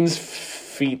 Dean's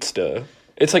Feetsta.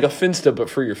 It's like a Finsta, but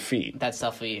for your feet. That's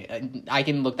definitely. I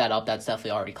can look that up. That's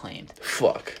definitely already claimed.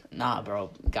 Fuck. Nah,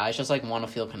 bro. Guys just like want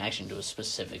to feel connection to a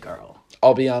specific girl.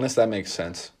 I'll be honest, that makes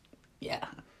sense. Yeah.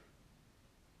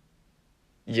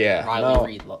 Yeah.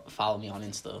 Riley Reid. Follow me on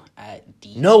Insta at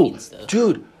Dean's No, Feetsta.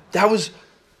 dude, that was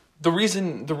the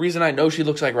reason. The reason I know she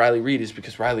looks like Riley Reid is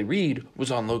because Riley Reid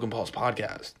was on Logan Paul's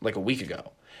podcast like a week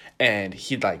ago, and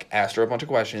he like asked her a bunch of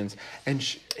questions, and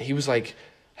he was like,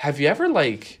 "Have you ever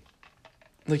like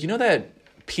you know that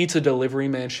pizza delivery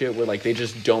man shit where like they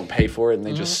just don't pay for it and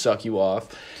they just suck you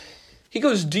off?" He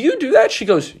goes, "Do you do that?" She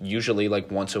goes, "Usually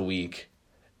like once a week,"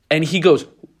 and he goes,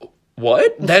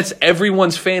 "What? That's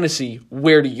everyone's fantasy.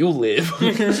 Where do you live?"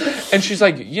 And she's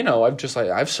like,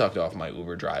 I've sucked off my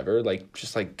Uber driver, like,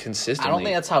 just, like, consistently. I don't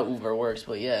think that's how Uber works,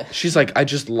 but yeah. She's like, I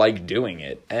just like doing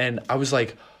it. And I was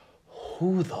like,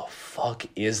 who the fuck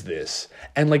is this?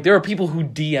 And, like, there are people who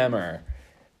DM her.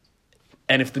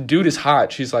 And if the dude is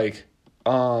hot, she's like,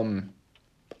 I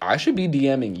should be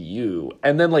DMing you.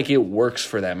 And then, like, it works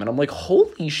for them. And I'm like,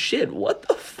 holy shit, what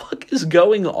the fuck is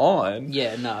going on?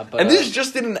 Yeah, nah, but... And this is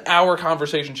just in an hour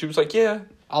conversation. She was like, yeah.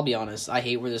 I'll be honest. I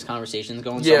hate where this conversation's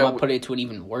going, so Yeah, I'm going to put it to an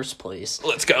even worse place.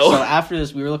 Let's go. So after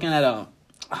this, we were looking at I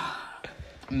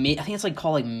think it's like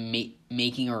called like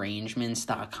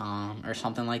makingarrangements.com or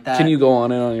something like that. Can you go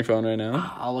on it on your phone right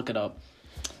now? I'll look it up.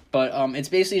 But it's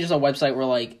basically just a website where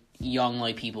like young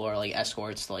like people are like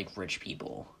escorts to like rich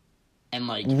people. And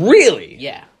like Really?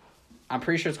 yeah. I'm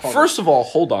pretty sure it's called First of all,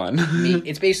 hold on.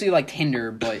 it's basically like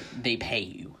Tinder, but they pay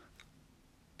you.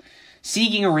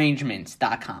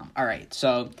 Seekingarrangements.com. All right,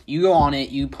 so you go on it.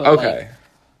 You put Okay.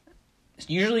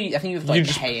 Usually, I think you have to like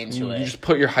pay into it. You just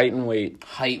put your height and weight.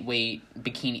 Height, weight,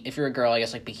 bikini. If you're a girl, I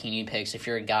guess like bikini pics. If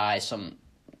you're a guy, some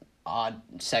odd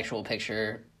sexual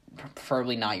picture.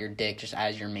 Preferably not your dick, just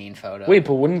as your main photo. Wait,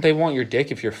 but wouldn't they want your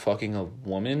dick if you're fucking a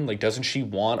woman? Like, doesn't she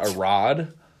want a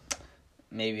rod?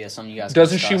 Maybe that's something you guys.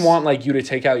 Doesn't she want like you to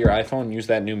take out your iPhone and use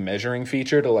that new measuring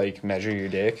feature to like measure your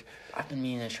dick? I've been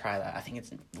meaning to try that. I think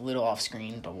it's a little off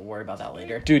screen, but we'll worry about that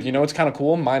later. Dude, you know what's kind of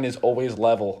cool? Mine is always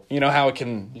level. You know how it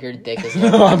can... Your dick is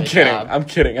No, I'm kidding. I'm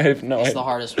kidding. I have no idea. It's the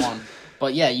hardest one.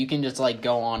 But yeah, you can just like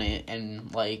go on it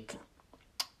and like...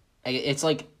 It's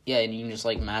like, yeah, and you can just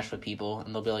like match with people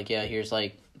and they'll be like, yeah, here's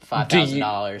like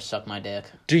 $5,000, suck my dick.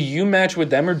 Do you match with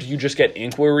them or do you just get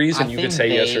inquiries and you can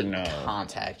say yes or no?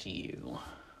 Contact you.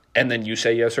 And then you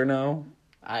say yes or no?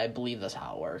 I believe that's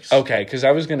how it works. Okay, because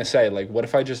I was going to say, like, what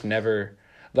if I just never...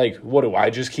 Like, what do I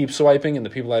just keep swiping and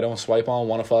the people I don't swipe on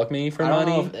want to fuck me for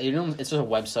money? It's just a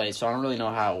website, so I don't really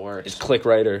know how it works. It's click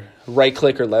right or right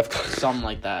click or left click. Something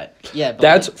like that. Yeah, but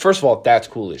That's, first of all, that's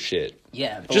cool as shit.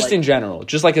 Yeah. But Just like, in general.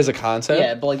 Just like as a concept.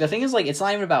 Yeah, but like the thing is like, it's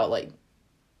not even about like...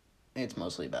 It's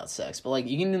mostly about sex. But like,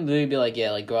 you can literally be like,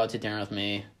 yeah, like go out to dinner with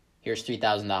me. Here's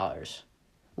 $3,000.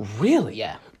 Really?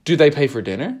 Yeah. Do they pay for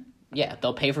dinner? Yeah,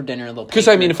 they'll pay for dinner. Because,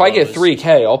 I mean, if I get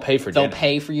 $3,000, I'll pay for dinner. They'll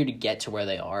pay for you to get to where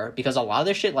they are. Because a lot of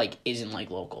their shit, like, isn't, like,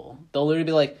 local. They'll literally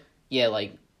be like, yeah,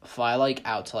 like, fly, like,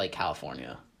 out to, like,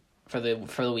 California for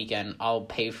the weekend. I'll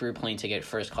pay for your plane ticket,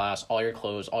 first class, all your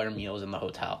clothes, all your meals in the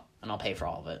hotel. And I'll pay for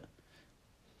all of it.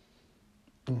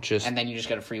 And then you just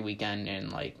get a free weekend in,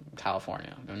 like,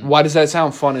 California. And, why does that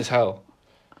sound fun as hell?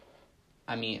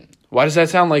 I mean... Why does that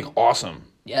sound, like,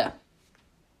 awesome? Yeah.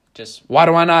 Just... Why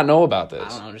do I not know about this? I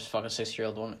don't know, just fuck a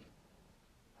 6-year-old woman.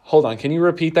 Hold on, can you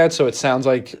repeat that so it sounds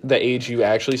like the age you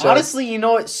actually said? Honestly, you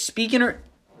know what? Speaking of...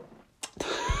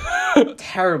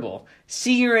 Terrible.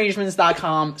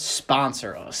 Seekingarrangements.com,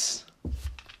 sponsor us.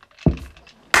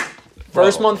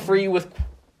 First month free with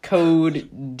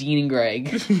code Dean and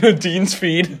Greg. Dean's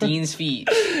Feed. Dean's Feed.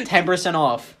 10%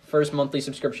 off. First monthly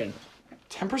subscription.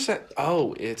 10%?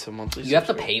 Oh, it's a monthly You have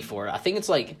to pay for it. I think it's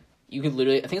like... You could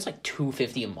literally... I think it's like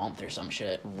 $250 a month or some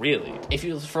shit. Really? If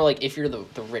you're the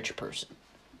rich person.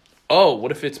 Oh,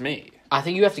 what if it's me? I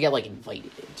think you have to get like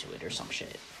invited into it or some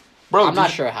shit. Bro, I'm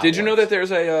not sure how. Did you know that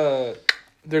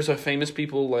there's a famous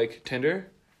people like Tinder?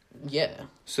 Yeah.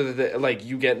 So that like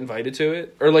you get invited to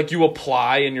it, or like you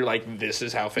apply and you're like, this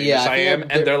is how famous I am,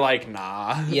 and they're like,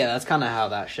 nah. Yeah, that's kind of how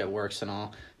that shit works and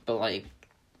all. But like,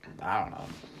 I don't know.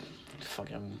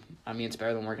 fucking. I mean, it's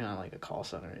better than working at like a call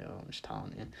center. Yo, I'm just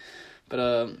telling you. But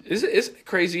Is it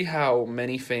crazy how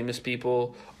many famous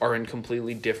people are in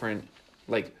completely different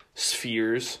like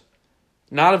spheres?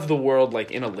 Not of the world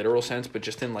like in a literal sense, but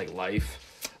just in like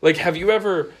life. Like, have you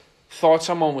ever thought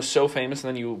someone was so famous and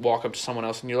then you walk up to someone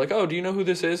else and you're like, "Oh, do you know who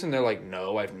this is?" And they're like,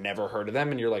 "No, I've never heard of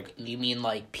them." And you're like, you mean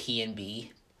like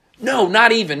P&B? "No,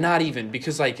 not even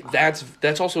because like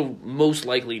that's also most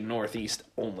likely Northeast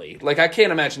only." Like, I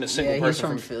can't imagine a single person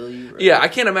from Philly. Right? Yeah, I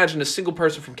can't imagine a single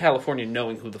person from California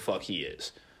knowing who the fuck he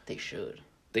is. They should.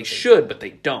 They should, but they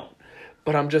don't.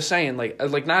 But I'm just saying,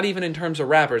 like not even in terms of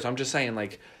rappers. I'm just saying,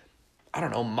 like, I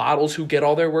don't know, models who get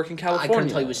all their work in California. I couldn't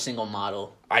tell you a single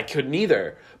model. I couldn't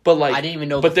either. But like, I didn't even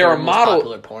know. But there are most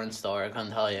popular porn star. I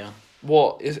couldn't tell you.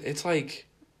 Well, it's like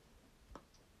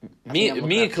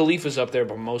Mia Khalifa's up there,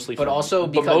 but mostly. But from, also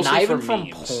because but mostly not even from from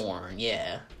memes. porn.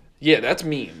 Yeah. Yeah, that's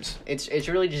memes. It's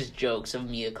really just jokes of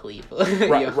Mia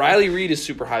Khalifa. Riley Reid is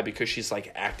super high because she's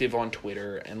like active on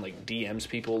Twitter and like DMs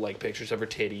people like pictures of her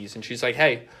titties, and she's like,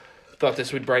 "Hey, thought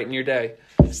this would brighten your day,"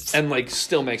 and like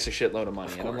still makes a shitload of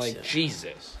money. And I'm like,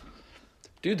 Jesus,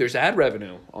 dude, there's ad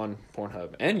revenue on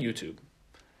Pornhub and YouTube.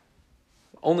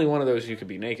 Only one of those you could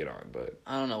be naked on, but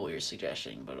I don't know what you're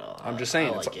suggesting, but I'm just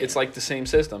saying it's like the same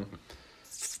system.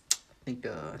 I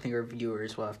think our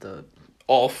viewers will have to.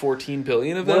 All 14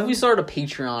 billion of them. What if we started a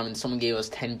Patreon and someone gave us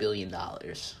 $10 billion,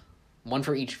 one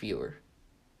for each viewer?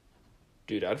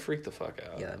 Dude, I'd freak the fuck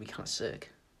out. Yeah, that'd be kind of sick.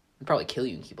 I'd probably kill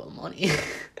you and keep all the money.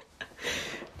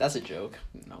 That's a joke.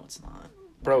 No, it's not.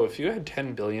 Bro, if you had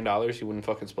 $10 billion, you wouldn't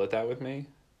fucking split that with me?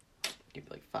 Give you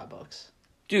like $5.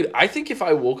 Dude, I think if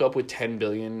I woke up with $10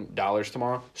 billion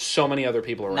tomorrow, so many other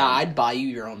people around. Nah, I'd buy you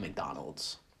your own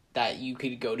McDonald's that you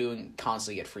could go to and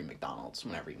constantly get free McDonald's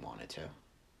whenever you wanted to.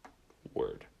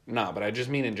 Word. Nah, but I just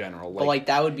mean in general. Like, but like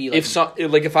that would be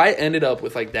like if I ended up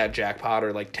with like that jackpot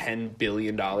or like $10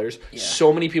 billion,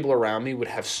 so many people around me would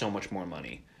have so much more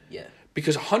money. Yeah.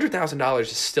 Because $100,000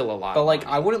 is still a lot. But like,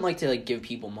 I wouldn't like to like give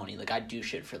people money. Like, I'd do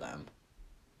shit for them.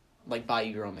 Like, buy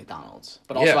you your own McDonald's.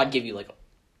 But also, I'd give you like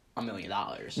 $1 million.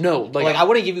 No, like I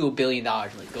wouldn't give you $1 billion.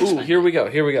 Like, go spend here we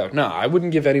go. No, I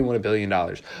wouldn't give anyone $1 billion.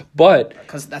 But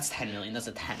because that's 10 million. That's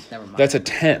a tenth. Never mind. That's a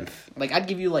tenth. Like, I'd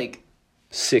give you like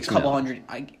 $6 couple million.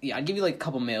 hundred. I'd give you like a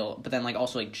couple mil, but then like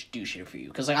also like do shit for you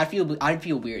because like I'd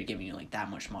feel weird giving you like that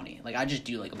much money. Like I just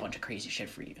do like a bunch of crazy shit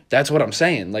for you. That's what I'm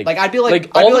saying. Like I'd be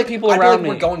like all the people around me.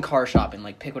 We're going car shopping.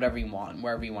 Like pick whatever you want,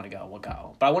 wherever you want to go, we'll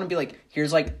go. But I wouldn't be like,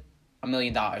 here's like $1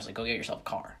 million. Like go get yourself a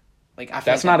car. Like I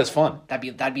feel that's not as fun.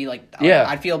 That'd be like yeah.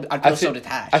 I'd feel so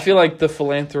detached. I feel like the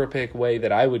philanthropic way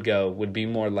that I would go would be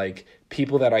more like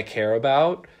people that I care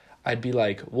about. I'd be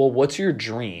like, well, what's your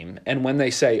dream? And when they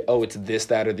say, oh, it's this,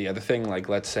 that, or the other thing, like,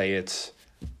 let's say it's,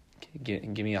 give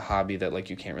me a hobby that,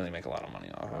 like, you can't really make a lot of money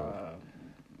off of.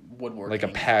 Woodworking. Like a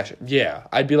passion. Yeah.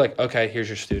 I'd be like, okay, here's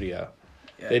your studio.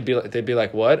 Yeah. They'd be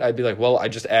like, what? I'd be like, well, I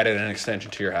just added an extension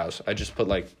to your house. I just put,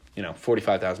 like,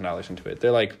 $45,000 into it.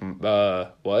 They're like,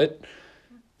 what?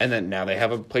 And then now they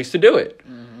have a place to do it.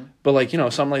 Mm-hmm. But, like,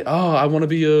 something like, oh, I want to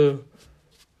be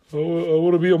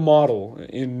a model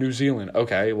in New Zealand.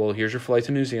 Okay, well, here's your flight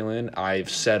to New Zealand. I've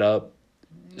set up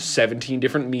 17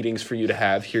 different meetings for you to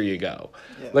have. Here you go.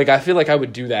 Yeah. Like, I feel like I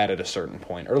would do that at a certain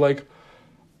point. Or, like,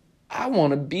 I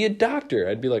want to be a doctor.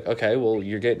 I'd be like, okay, well,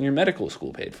 you're getting your medical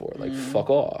school paid for. Like, fuck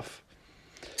off.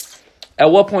 At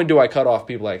what point do I cut off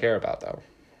people I care about, though?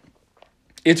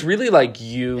 It's really like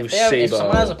you, Sabo. If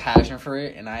someone has a passion for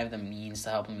it and I have the means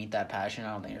to help them meet that passion,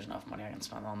 I don't think there's enough money I can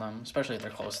spend on them. Especially if they're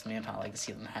close to me. I'd probably like to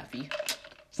see them happy.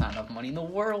 It's not enough money in the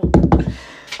world.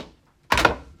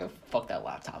 Fuck that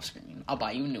laptop screen. I'll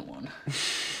buy you a new one.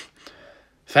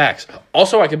 Facts.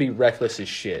 Also, I could be reckless as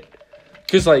shit.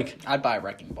 Because, like... I'd buy a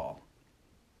wrecking ball.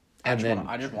 I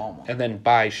just want one. And then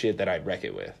buy shit that I'd wreck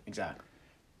it with. Exactly.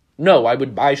 No, I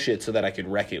would buy shit so that I could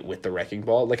wreck it with the wrecking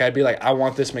ball. Like, I'd be like, I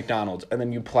want this McDonald's. And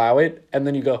then you plow it, and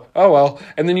then you go, oh, well.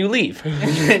 And then you leave.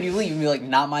 And then you leave and be like,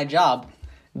 not my job.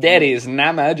 That is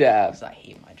not my job. Because I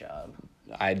hate my job.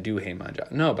 I do hate my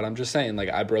job. No, but I'm just saying, like,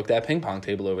 I broke that ping pong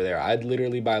table over there. I'd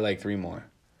literally buy, like, 3 more.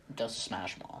 Just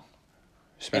smash them all.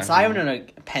 It's not even a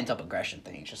pent-up aggression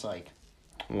thing. It's just like,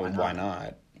 why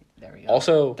not? There we go.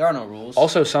 Also, there are no rules.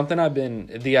 Also, something an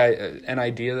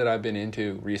idea that I've been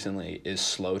into recently is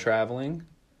slow traveling.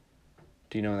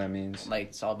 Do you know what that means? Like,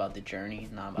 it's all about the journey,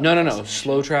 not about No.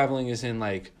 Slow traveling is in,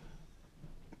 like,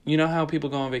 you know how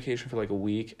people go on vacation for, like, a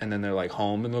week, and then they're, like,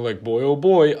 home, and they're like, boy, oh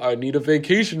boy, I need a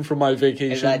vacation for my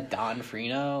vacation. Is that Don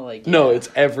Freno? Like, yeah. No, it's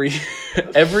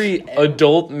every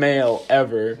adult male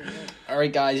ever. All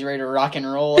right, guys, you ready to rock and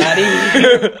roll out of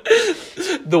here?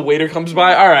 The waiter comes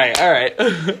by. All right.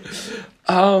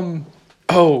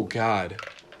 Oh God.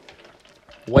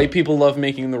 White people love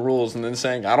making the rules and then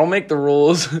saying, I don't make the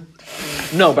rules.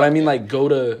 No, but I mean like go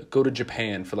to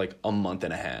Japan for like a month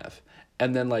and a half.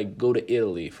 And then like go to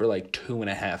Italy for like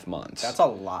 2.5 months. That's a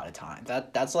lot of time.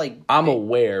 That's like I'm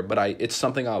aware, but it's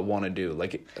something I want to do.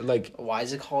 Like why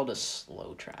is it called a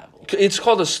slow travel? it's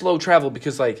called a slow travel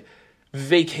because like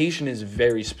vacation is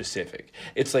very specific.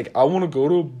 It's like I want to go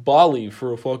to Bali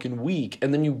for a fucking week,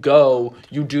 and then you go,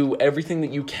 you do everything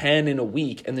that you can in a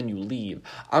week, and then you leave.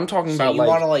 I'm talking about you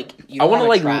want to like I want to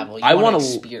like travel. I want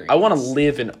to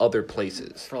live in other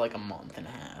places for like a month and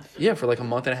a half. Yeah, for like a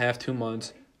month and a half, 2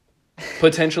 months.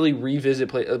 Potentially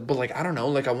revisit but like I don't know,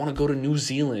 like I want to go to New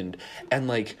Zealand and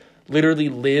like literally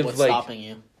live. What's like stopping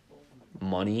you?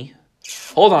 Money.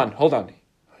 Hold on.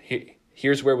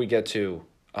 Here's where we get to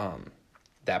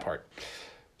that part.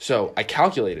 So I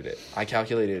calculated it.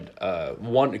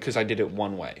 One because I did it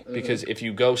one way. Mm-hmm. Because if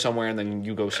you go somewhere and then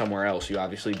you go somewhere else, you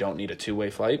obviously don't need a two-way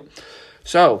flight.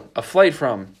 So a flight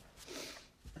from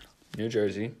New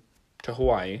Jersey to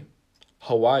Hawaii,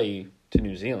 Hawaii to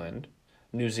New Zealand,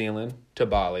 New Zealand to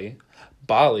Bali,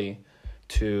 Bali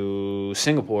to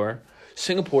Singapore,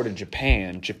 Singapore to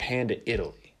Japan, Japan to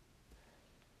Italy.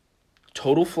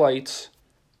 Total flights,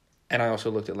 and I also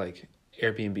looked at like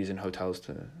Airbnbs and hotels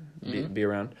to be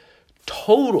around.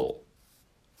 Total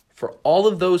for all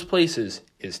of those places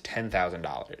is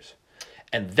 $10,000.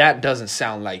 And that doesn't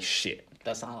sound like shit.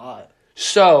 That's not a lot.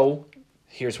 So,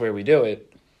 here's where we do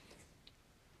it.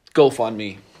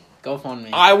 GoFundMe.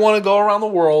 I want to go around the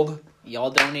world.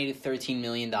 Y'all donated $13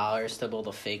 million to build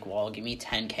a fake wall. Give me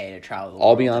 $10K to travel the world.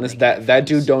 I'll be honest, that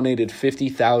dude donated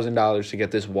 $50,000 to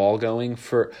get this wall going.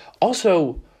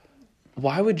 Also,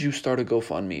 why would you start a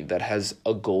GoFundMe that has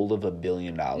a goal of $1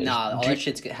 billion? Nah, all that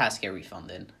shit has to get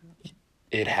refunded.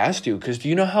 It has to, because do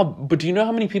you know how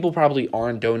many people probably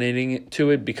aren't donating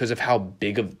to it because of how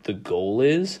big of the goal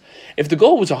is? If the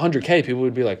goal was 100K, people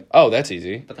would be like, oh, that's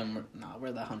easy. But then,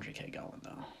 where'd that 100K going,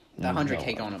 though? That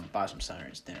 100K going to buy some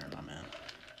Saturday's dinner, my man.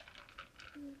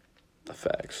 The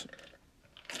facts.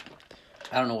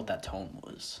 I don't know what that tone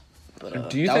was. But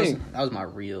do you think that was my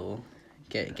real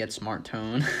get smart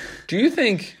tone? Do you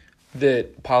think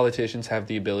that politicians have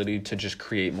the ability to just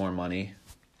create more money?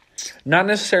 Not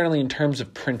necessarily in terms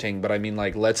of printing, but I mean,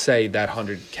 like, let's say that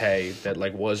 100K that,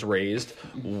 like, was raised,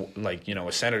 like, you know,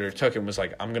 a senator took it and was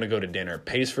like, I'm going to go to dinner,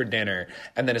 pays for dinner,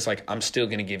 and then it's like, I'm still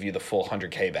going to give you the full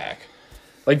 100K back.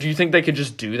 Like, do you think they could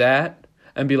just do that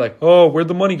and be like, oh, where'd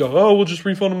the money go? Oh, we'll just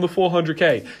refund them the full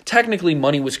 100K. Technically,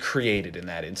 money was created in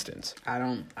that instance. I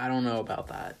don't know about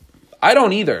that. I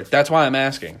don't either. That's why I'm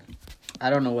asking. I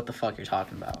don't know what the fuck you're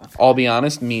talking about. I'll be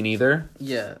honest, me neither.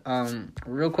 Yeah.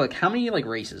 Real quick, how many like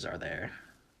races are there?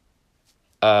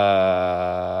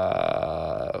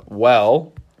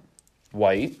 Well,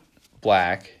 white,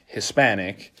 black,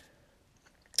 Hispanic,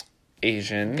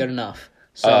 Asian. Good enough.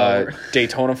 So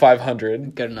Daytona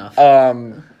 500. Good enough.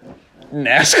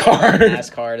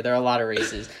 NASCAR. There are a lot of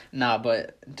races. Nah,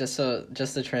 but just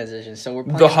the transition. So we're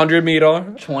playing the 100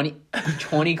 meter.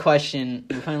 20 question.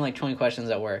 We're playing like 20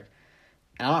 questions at work.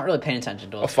 And I'm not really paying attention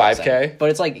to it. A 5K?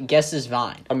 But it's like, guess this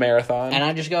Vine. A marathon. And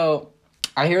I just go,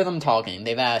 I hear them talking.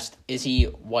 They've asked, is he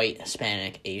white,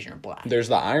 Hispanic, Asian, or black? There's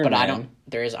the Iron Man.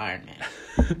 There is Iron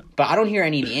Man. But I don't hear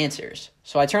any of the answers.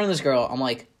 So I turn to this girl. I'm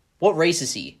like, what race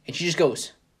is he? And she just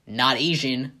goes, not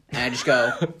Asian. And I just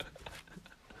go,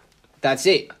 that's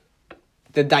it.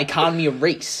 The dichotomy of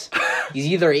race. He's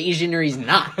either Asian or he's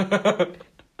not.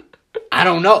 I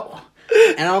don't know.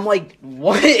 And I'm like,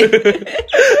 what?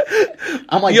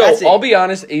 I'm like, that's it. I'll be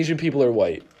honest, Asian people are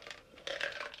white.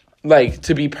 Like,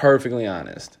 to be perfectly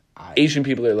honest. Asian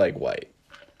people are, like, white.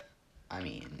 I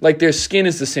mean... Like, their skin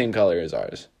is the same color as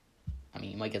ours. I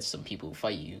mean, you might get some people who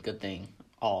fight you. Good thing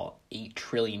all 8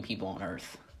 trillion people on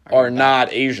Earth are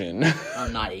not Asian. Are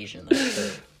not Asian.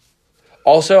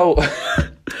 Also...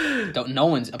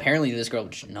 Apparently this girl,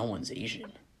 no one's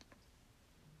Asian.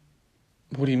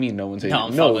 What do you mean no one's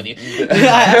Asian? No, I'm fucking with you.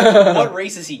 What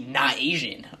race is he not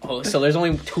Asian? Oh, so there's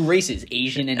only 2 races,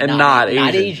 Asian and not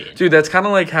Asian. Dude, that's kind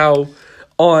of like how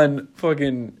on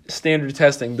fucking standard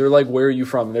testing, they're like, where are you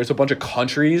from? And there's a bunch of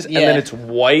countries, and then it's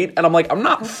white, and I'm like, I'm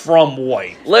not from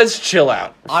white. Let's chill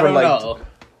out. I don't know.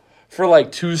 For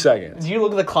like 2 seconds. Do you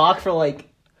look at the clock for like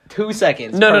 2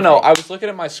 seconds? No. I was looking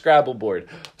at my Scrabble board.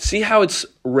 See how it's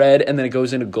red and then it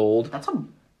goes into gold? That's a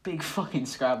big fucking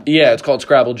Scrabble. Yeah, it's called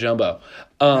Scrabble Jumbo.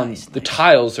 Nice. The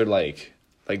tiles are like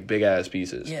big ass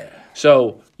pieces. Yeah.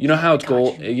 So you know how it's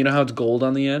gold. You know how it's gold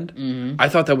on the end. Mm-hmm. I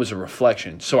thought that was a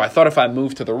reflection. So I thought if I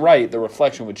moved to the right, the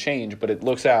reflection would change. But it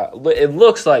looks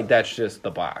like that's just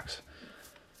the box.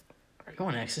 you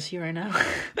on ecstasy right now?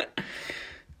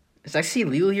 Is ecstasy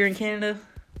legal here in Canada?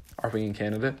 Are we in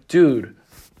Canada? Dude,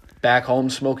 back home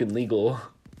smoking legal.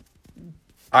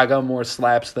 I got more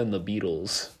slaps than the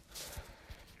Beatles.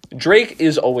 Drake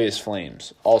is always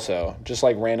flames, also. Just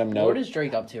like random note. What is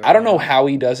Drake up to right I don't know now? how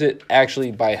he does it,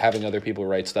 actually, by having other people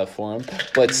write stuff for him.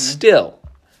 But still,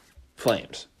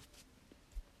 flames.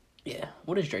 Yeah.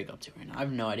 What is Drake up to right now? I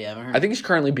have no idea. I haven't heard. I think he's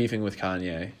currently beefing with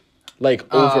Kanye.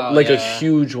 Like, over, like a yeah.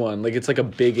 huge one. Like, it's like a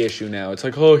big issue now. It's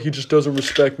like, oh, he just doesn't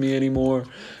respect me anymore.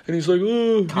 And he's like,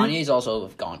 oh. Kanye's also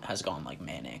has gone like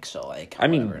manic, so like. I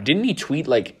mean, whatever. didn't he tweet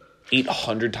like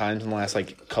 800 times in the last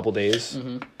like couple days?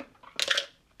 Mm-hmm.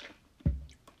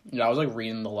 Yeah, I was like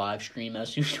reading the live stream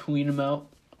as you tweet him out.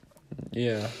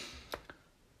 Yeah.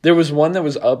 There was one that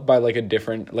was up by like a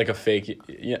different, like a fake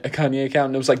Kanye account,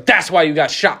 and it was like, that's why you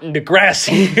got shot in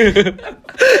Degrassi.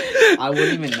 I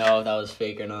wouldn't even know if that was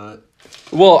fake or not.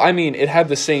 Well, I mean, it had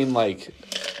the same like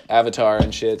avatar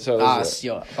and shit. So it was,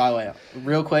 Yo, by the way,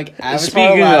 real quick, Avatar: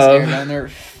 Speaking Last of- Airbender,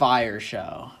 fire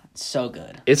show. It's so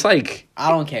good. it's like I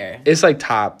don't care.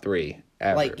 top 3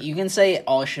 ever. Like, you can say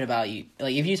all shit about you.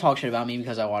 Like, if you talk shit about me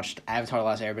because I watched Avatar: The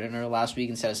Last Airbender last week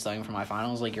instead of studying for my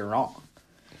finals, like, you're wrong.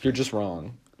 You're just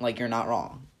wrong. Like, you're not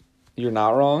wrong. You're not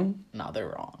wrong. No, they're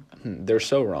wrong. They're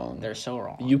so wrong. They're so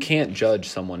wrong. You can't judge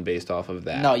someone based off of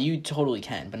that. No, you totally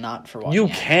can, but not for watching You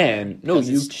Avatar, can. No, because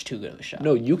you- it's just too good of a show.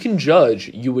 No, you can judge.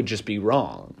 You would just be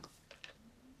wrong.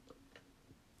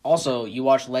 Also, you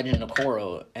watch Legend of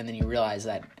Korra, and then you realize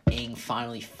that Aang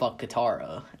finally fucked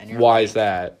Katara. And you're Why is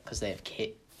that? Because they have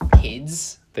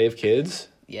kids. They have kids?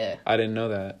 Yeah, I didn't know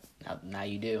that. now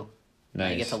you do. Now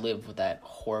you get Nice. to live with that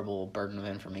horrible burden of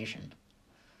information.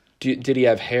 Did he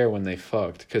have hair when they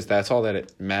fucked? Because that's all that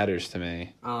it matters to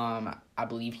me. I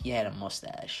believe he had a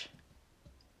mustache.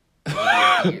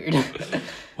 Weird.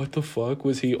 What the fuck?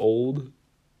 Was he old?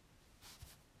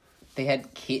 They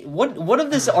had kids. What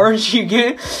of this aren't you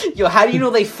getting? Yo, how do you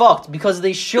know they fucked? Because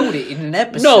they showed it in an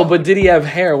episode. No, but did he have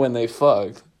hair when they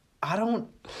fucked? I don't.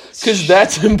 Because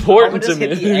that's important to I'm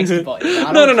gonna me. just hit the X button.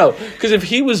 I No. don't- Because if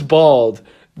he was bald,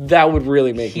 that would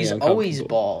really make me He's uncomfortable. always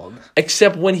bald,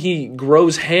 Except when he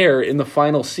grows hair in the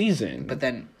final season. but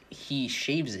then he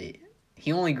shaves it.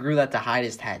 He only grew that to hide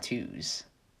his tattoos.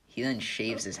 He then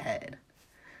shaves his head.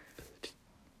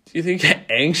 Do you think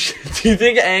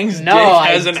Aang's No, dick I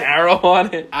has an arrow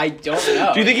on it? I don't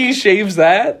know. Do you think he shaves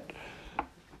that?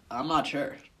 I'm not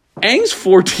sure. Aang's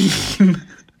 14.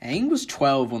 Aang was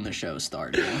 12 when the show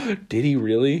started. Did he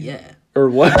really? Yeah. Or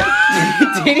what?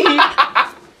 Did he?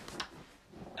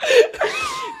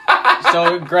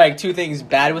 So, Greg, two things.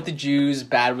 Bad with the Jews,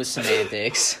 bad with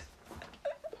semantics.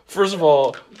 First of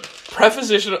all,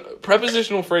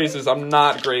 prepositional phrases I'm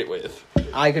not great with.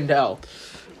 I can tell.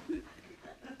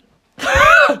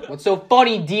 What's so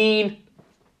funny, Dean?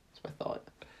 That's what I thought.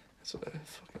 That's what I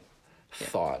fucking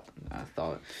thought. I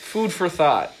thought. Food for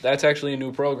thought. That's actually a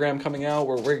new program coming out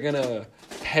where we're gonna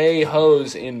pay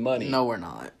hoes in money. No, we're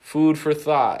not. Food for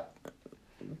thought.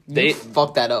 You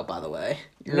fucked that up, by the way.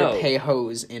 You're No. gonna pay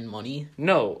hoes in money.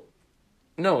 No,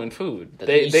 in food. That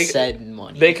They you said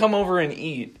money. They come over and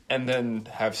eat and then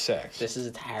have sex. This is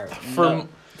a terrible.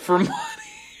 For money.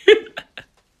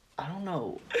 I don't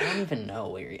know. I don't even know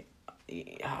where.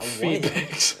 Feed What?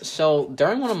 pics. So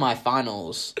during one of my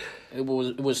finals, it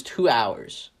was 2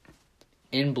 hours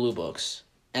in Blue Books,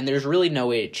 and there's really no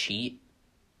way to cheat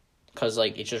because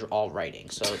like it's just all writing,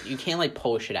 so you can't like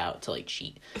push it out to like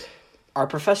cheat. Our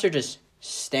professor just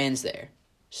stands there,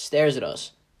 stares at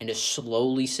us, and just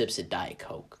slowly sips a Diet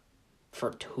Coke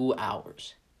for 2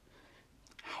 hours.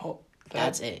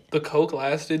 That's it. The Coke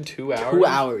lasted 2 hours? 2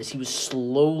 hours. He was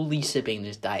slowly sipping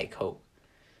this Diet Coke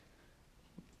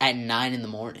at 9 in the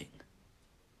morning.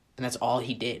 And that's all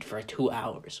he did for 2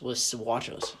 hours was to watch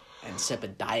us and sip a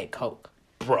Diet Coke.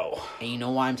 Bro. And you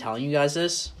know why I'm telling you guys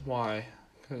this? Why?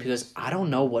 Because I don't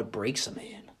know what breaks a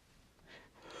man.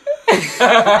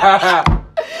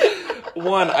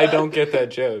 One, I don't get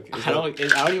that joke. I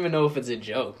don't even know if it's a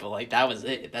joke, but like that was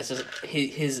it. That's just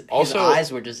his Also,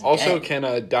 eyes were just Also, dead. can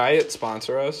a diet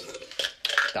sponsor us?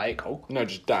 Diet Coke? No,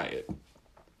 just diet.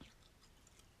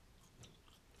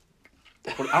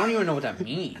 I don't even know what that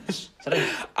means. Is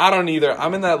that I don't either.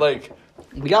 I'm in that like.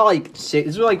 we got like 6.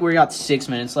 This is like we got 6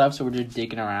 minutes left, so we're just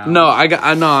dicking around. No,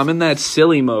 I'm in that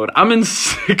silly mode. I'm in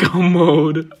sicko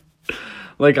mode.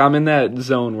 Like I'm in that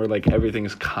zone where like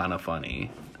everything's kind of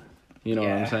funny. You know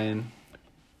what I'm Yeah. saying?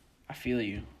 I feel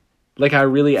you. Like I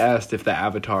really asked if the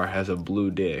Avatar has a blue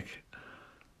dick.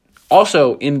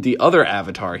 Also, in the other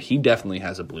Avatar, he definitely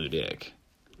has a blue dick.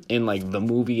 In like the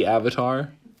movie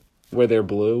Avatar, where they're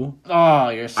blue. Oh,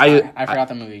 you're sorry. I forgot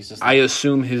the movie existed. I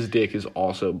assume his dick is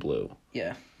also blue.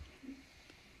 Yeah.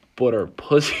 But are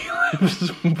pussy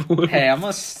lips blue? Hey, I'm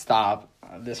gonna stop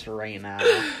this right now.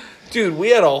 Dude, we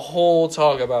had a whole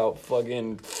talk about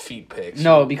fucking feet pics.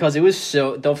 No, because it was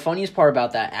so... The funniest part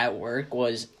about that at work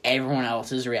was everyone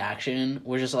else's reaction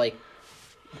was just like,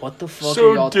 what the fuck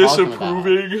are y'all talking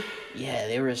about? Yeah,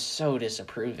 they were so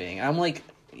disapproving. I'm like,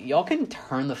 y'all can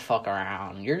turn the fuck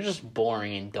around. You're just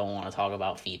boring and don't want to talk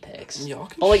about feet pics.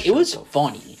 But, like, it was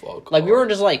funny. Like, we were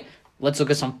just like, let's look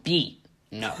at some feet.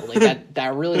 No, like,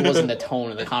 that really wasn't the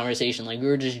tone of the conversation. Like, we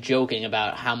were just joking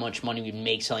about how much money we'd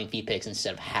make selling feet pics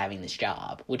instead of having this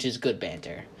job, which is good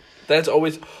banter. That's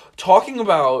always... Talking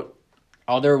about...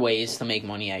 Other ways to make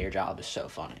money at your job is so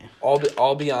funny.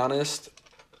 I'll be honest...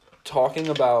 Talking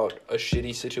about a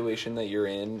shitty situation that you're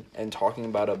in and talking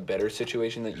about a better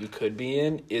situation that you could be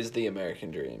in is the American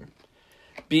dream.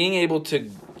 Being able to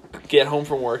get home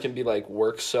from work and be like,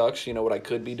 work sucks, you know what I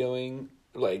could be doing?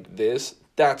 Like this,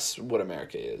 that's what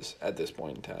America is at this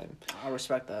point in time. I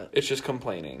respect that. It's just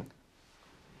complaining.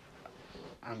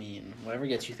 I mean, whatever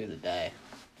gets you through the day.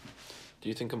 Do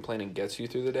you think complaining gets you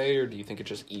through the day, or do you think it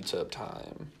just eats up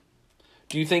time?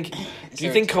 Do you think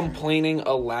complaining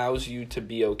allows you to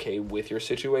be okay with your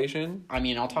situation? I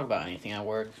mean, I'll talk about anything at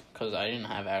work because I didn't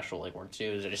have actual like work to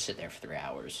do. I just sit there for 3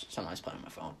 hours. Sometimes play on my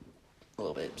phone, a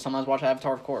little bit. Sometimes watch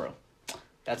Avatar of Korra.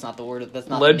 That's not the word. That's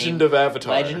not Legend the of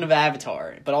Avatar. Legend of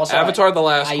Avatar. But also Avatar: The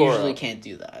Last Korra. I usually can't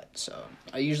do that, so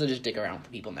I usually just dick around with the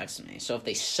people next to me. So if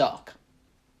they suck,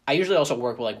 I usually also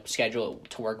work with schedule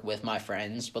to work with my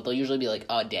friends, but they'll usually be like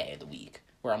a day of the week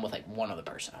where I'm with like one other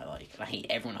person I like, and I hate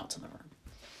everyone else in the room.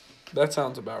 That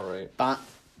sounds about right. But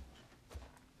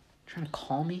trying to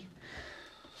call me,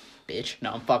 bitch?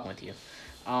 No, I'm fucking with you.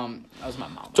 That was my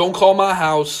mom. Don't call my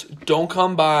house. Don't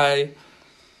come by.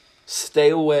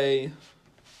 Stay away.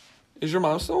 Is your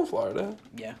mom still in Florida?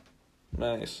 Yeah.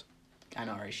 Nice. I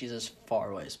know, right? She's as far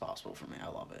away as possible from me. I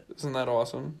love it. Isn't that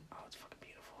awesome? Oh, it's fucking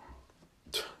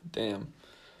beautiful. Damn.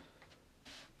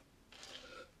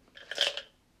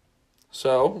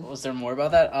 So? Was there more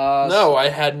about that? No, I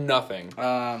had nothing.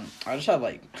 I just had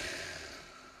like...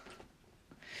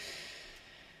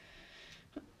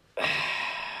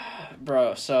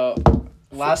 Bro, so...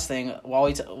 Last thing, while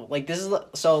we... this is...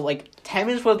 So, 10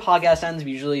 minutes before the podcast ends,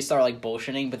 we usually start,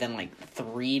 bullshitting, but then,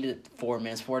 3 to 4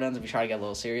 minutes before it ends, we try to get a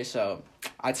little serious. So,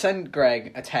 I'd send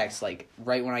Greg a text,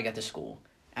 right when I get to school.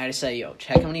 And I just say, yo,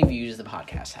 check how many views the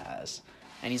podcast has.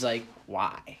 And he's like,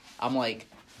 why? I'm like...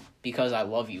 Because I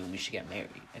love you and we should get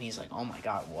married. And he's like, oh my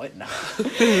god, what? No.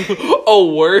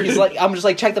 Oh, word? He's like, I'm just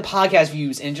like, check the podcast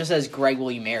views. And it just says, Greg,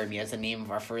 will you marry me as the name of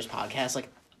our first podcast. Like,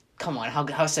 come on,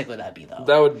 how sick would that be,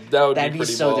 though? That'd be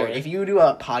so dirty. If you do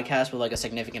a podcast with, a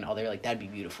significant other, that'd be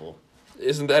beautiful.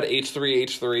 Isn't that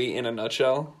H3H3 in a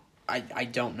nutshell? I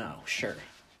don't know. Sure.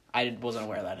 I wasn't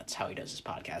aware that that's how he does his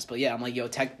podcast. But yeah, I'm like, yo,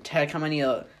 check how many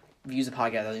views the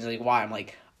podcast has. He's like, why? I'm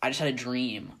like, I just had a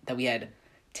dream that we had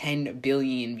 10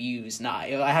 billion views. Nah,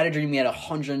 I had a dream we had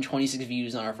 126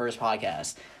 views on our first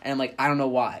podcast. And I'm like, I don't know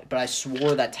why, but I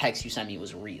swore that text you sent me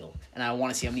was real. And I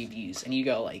want to see how many views. And you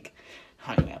go,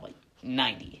 how many we have?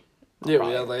 90. Yeah,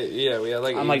 we had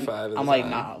 85. I'm like,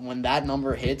 nah, when that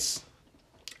number hits,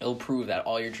 it'll prove that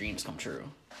all your dreams come true.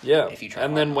 Yeah. If you try.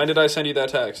 And then when did I send you that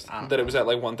text? That it was at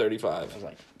 135. It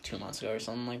was 2 months ago or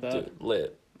something like that. Dude,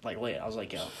 lit. Lit. I was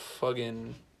like, yo.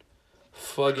 Fucking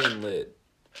lit.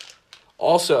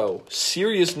 Also,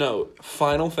 serious note,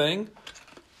 final thing,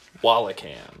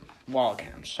 Wallacam,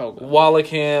 so good.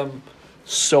 Wallacam,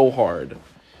 so hard.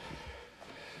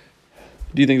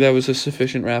 Do you think that was a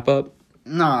sufficient wrap-up?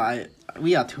 No,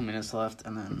 we got 2 minutes left,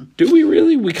 and then... Do we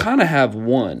really? We kind of have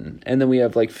one, and then we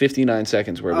have 59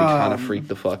 seconds where we kind of freak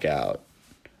the fuck out.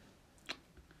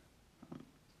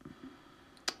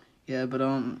 Yeah, but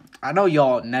I know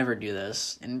y'all never do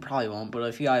this, and probably won't, but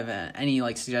if you have any,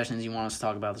 suggestions you want us to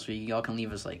talk about this week, y'all can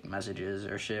leave us, messages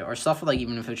or shit, or stuff,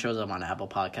 even if it shows up on Apple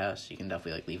Podcasts, you can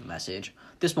definitely, leave a message.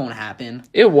 This won't happen.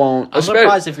 It won't. I'm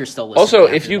surprised if you're still listening.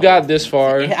 Also, if you got this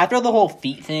far... After the whole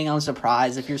feet thing, I'm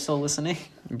surprised if you're still listening.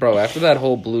 Bro, after that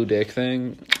whole blue dick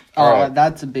thing... right.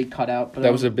 That's a big cutout. But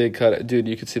that was a big cut. Dude,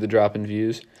 you could see the drop in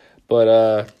views.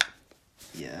 But,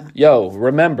 yeah. Yo,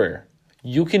 remember...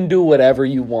 You can do whatever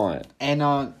you want. And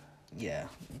yeah.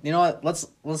 You know what? Let's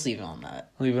leave it on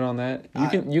that. Leave it on that.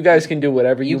 You guys can do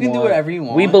whatever you want. You can do whatever you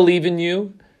want. We believe in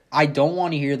you. I don't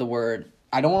want to hear the word.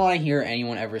 I don't want to hear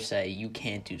anyone ever say you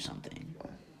can't do something,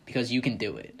 because you can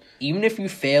do it. Even if you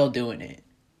fail doing it,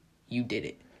 you did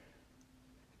it.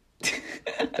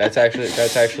 That's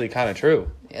actually kind of true.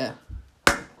 Yeah.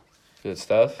 Good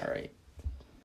stuff. All right.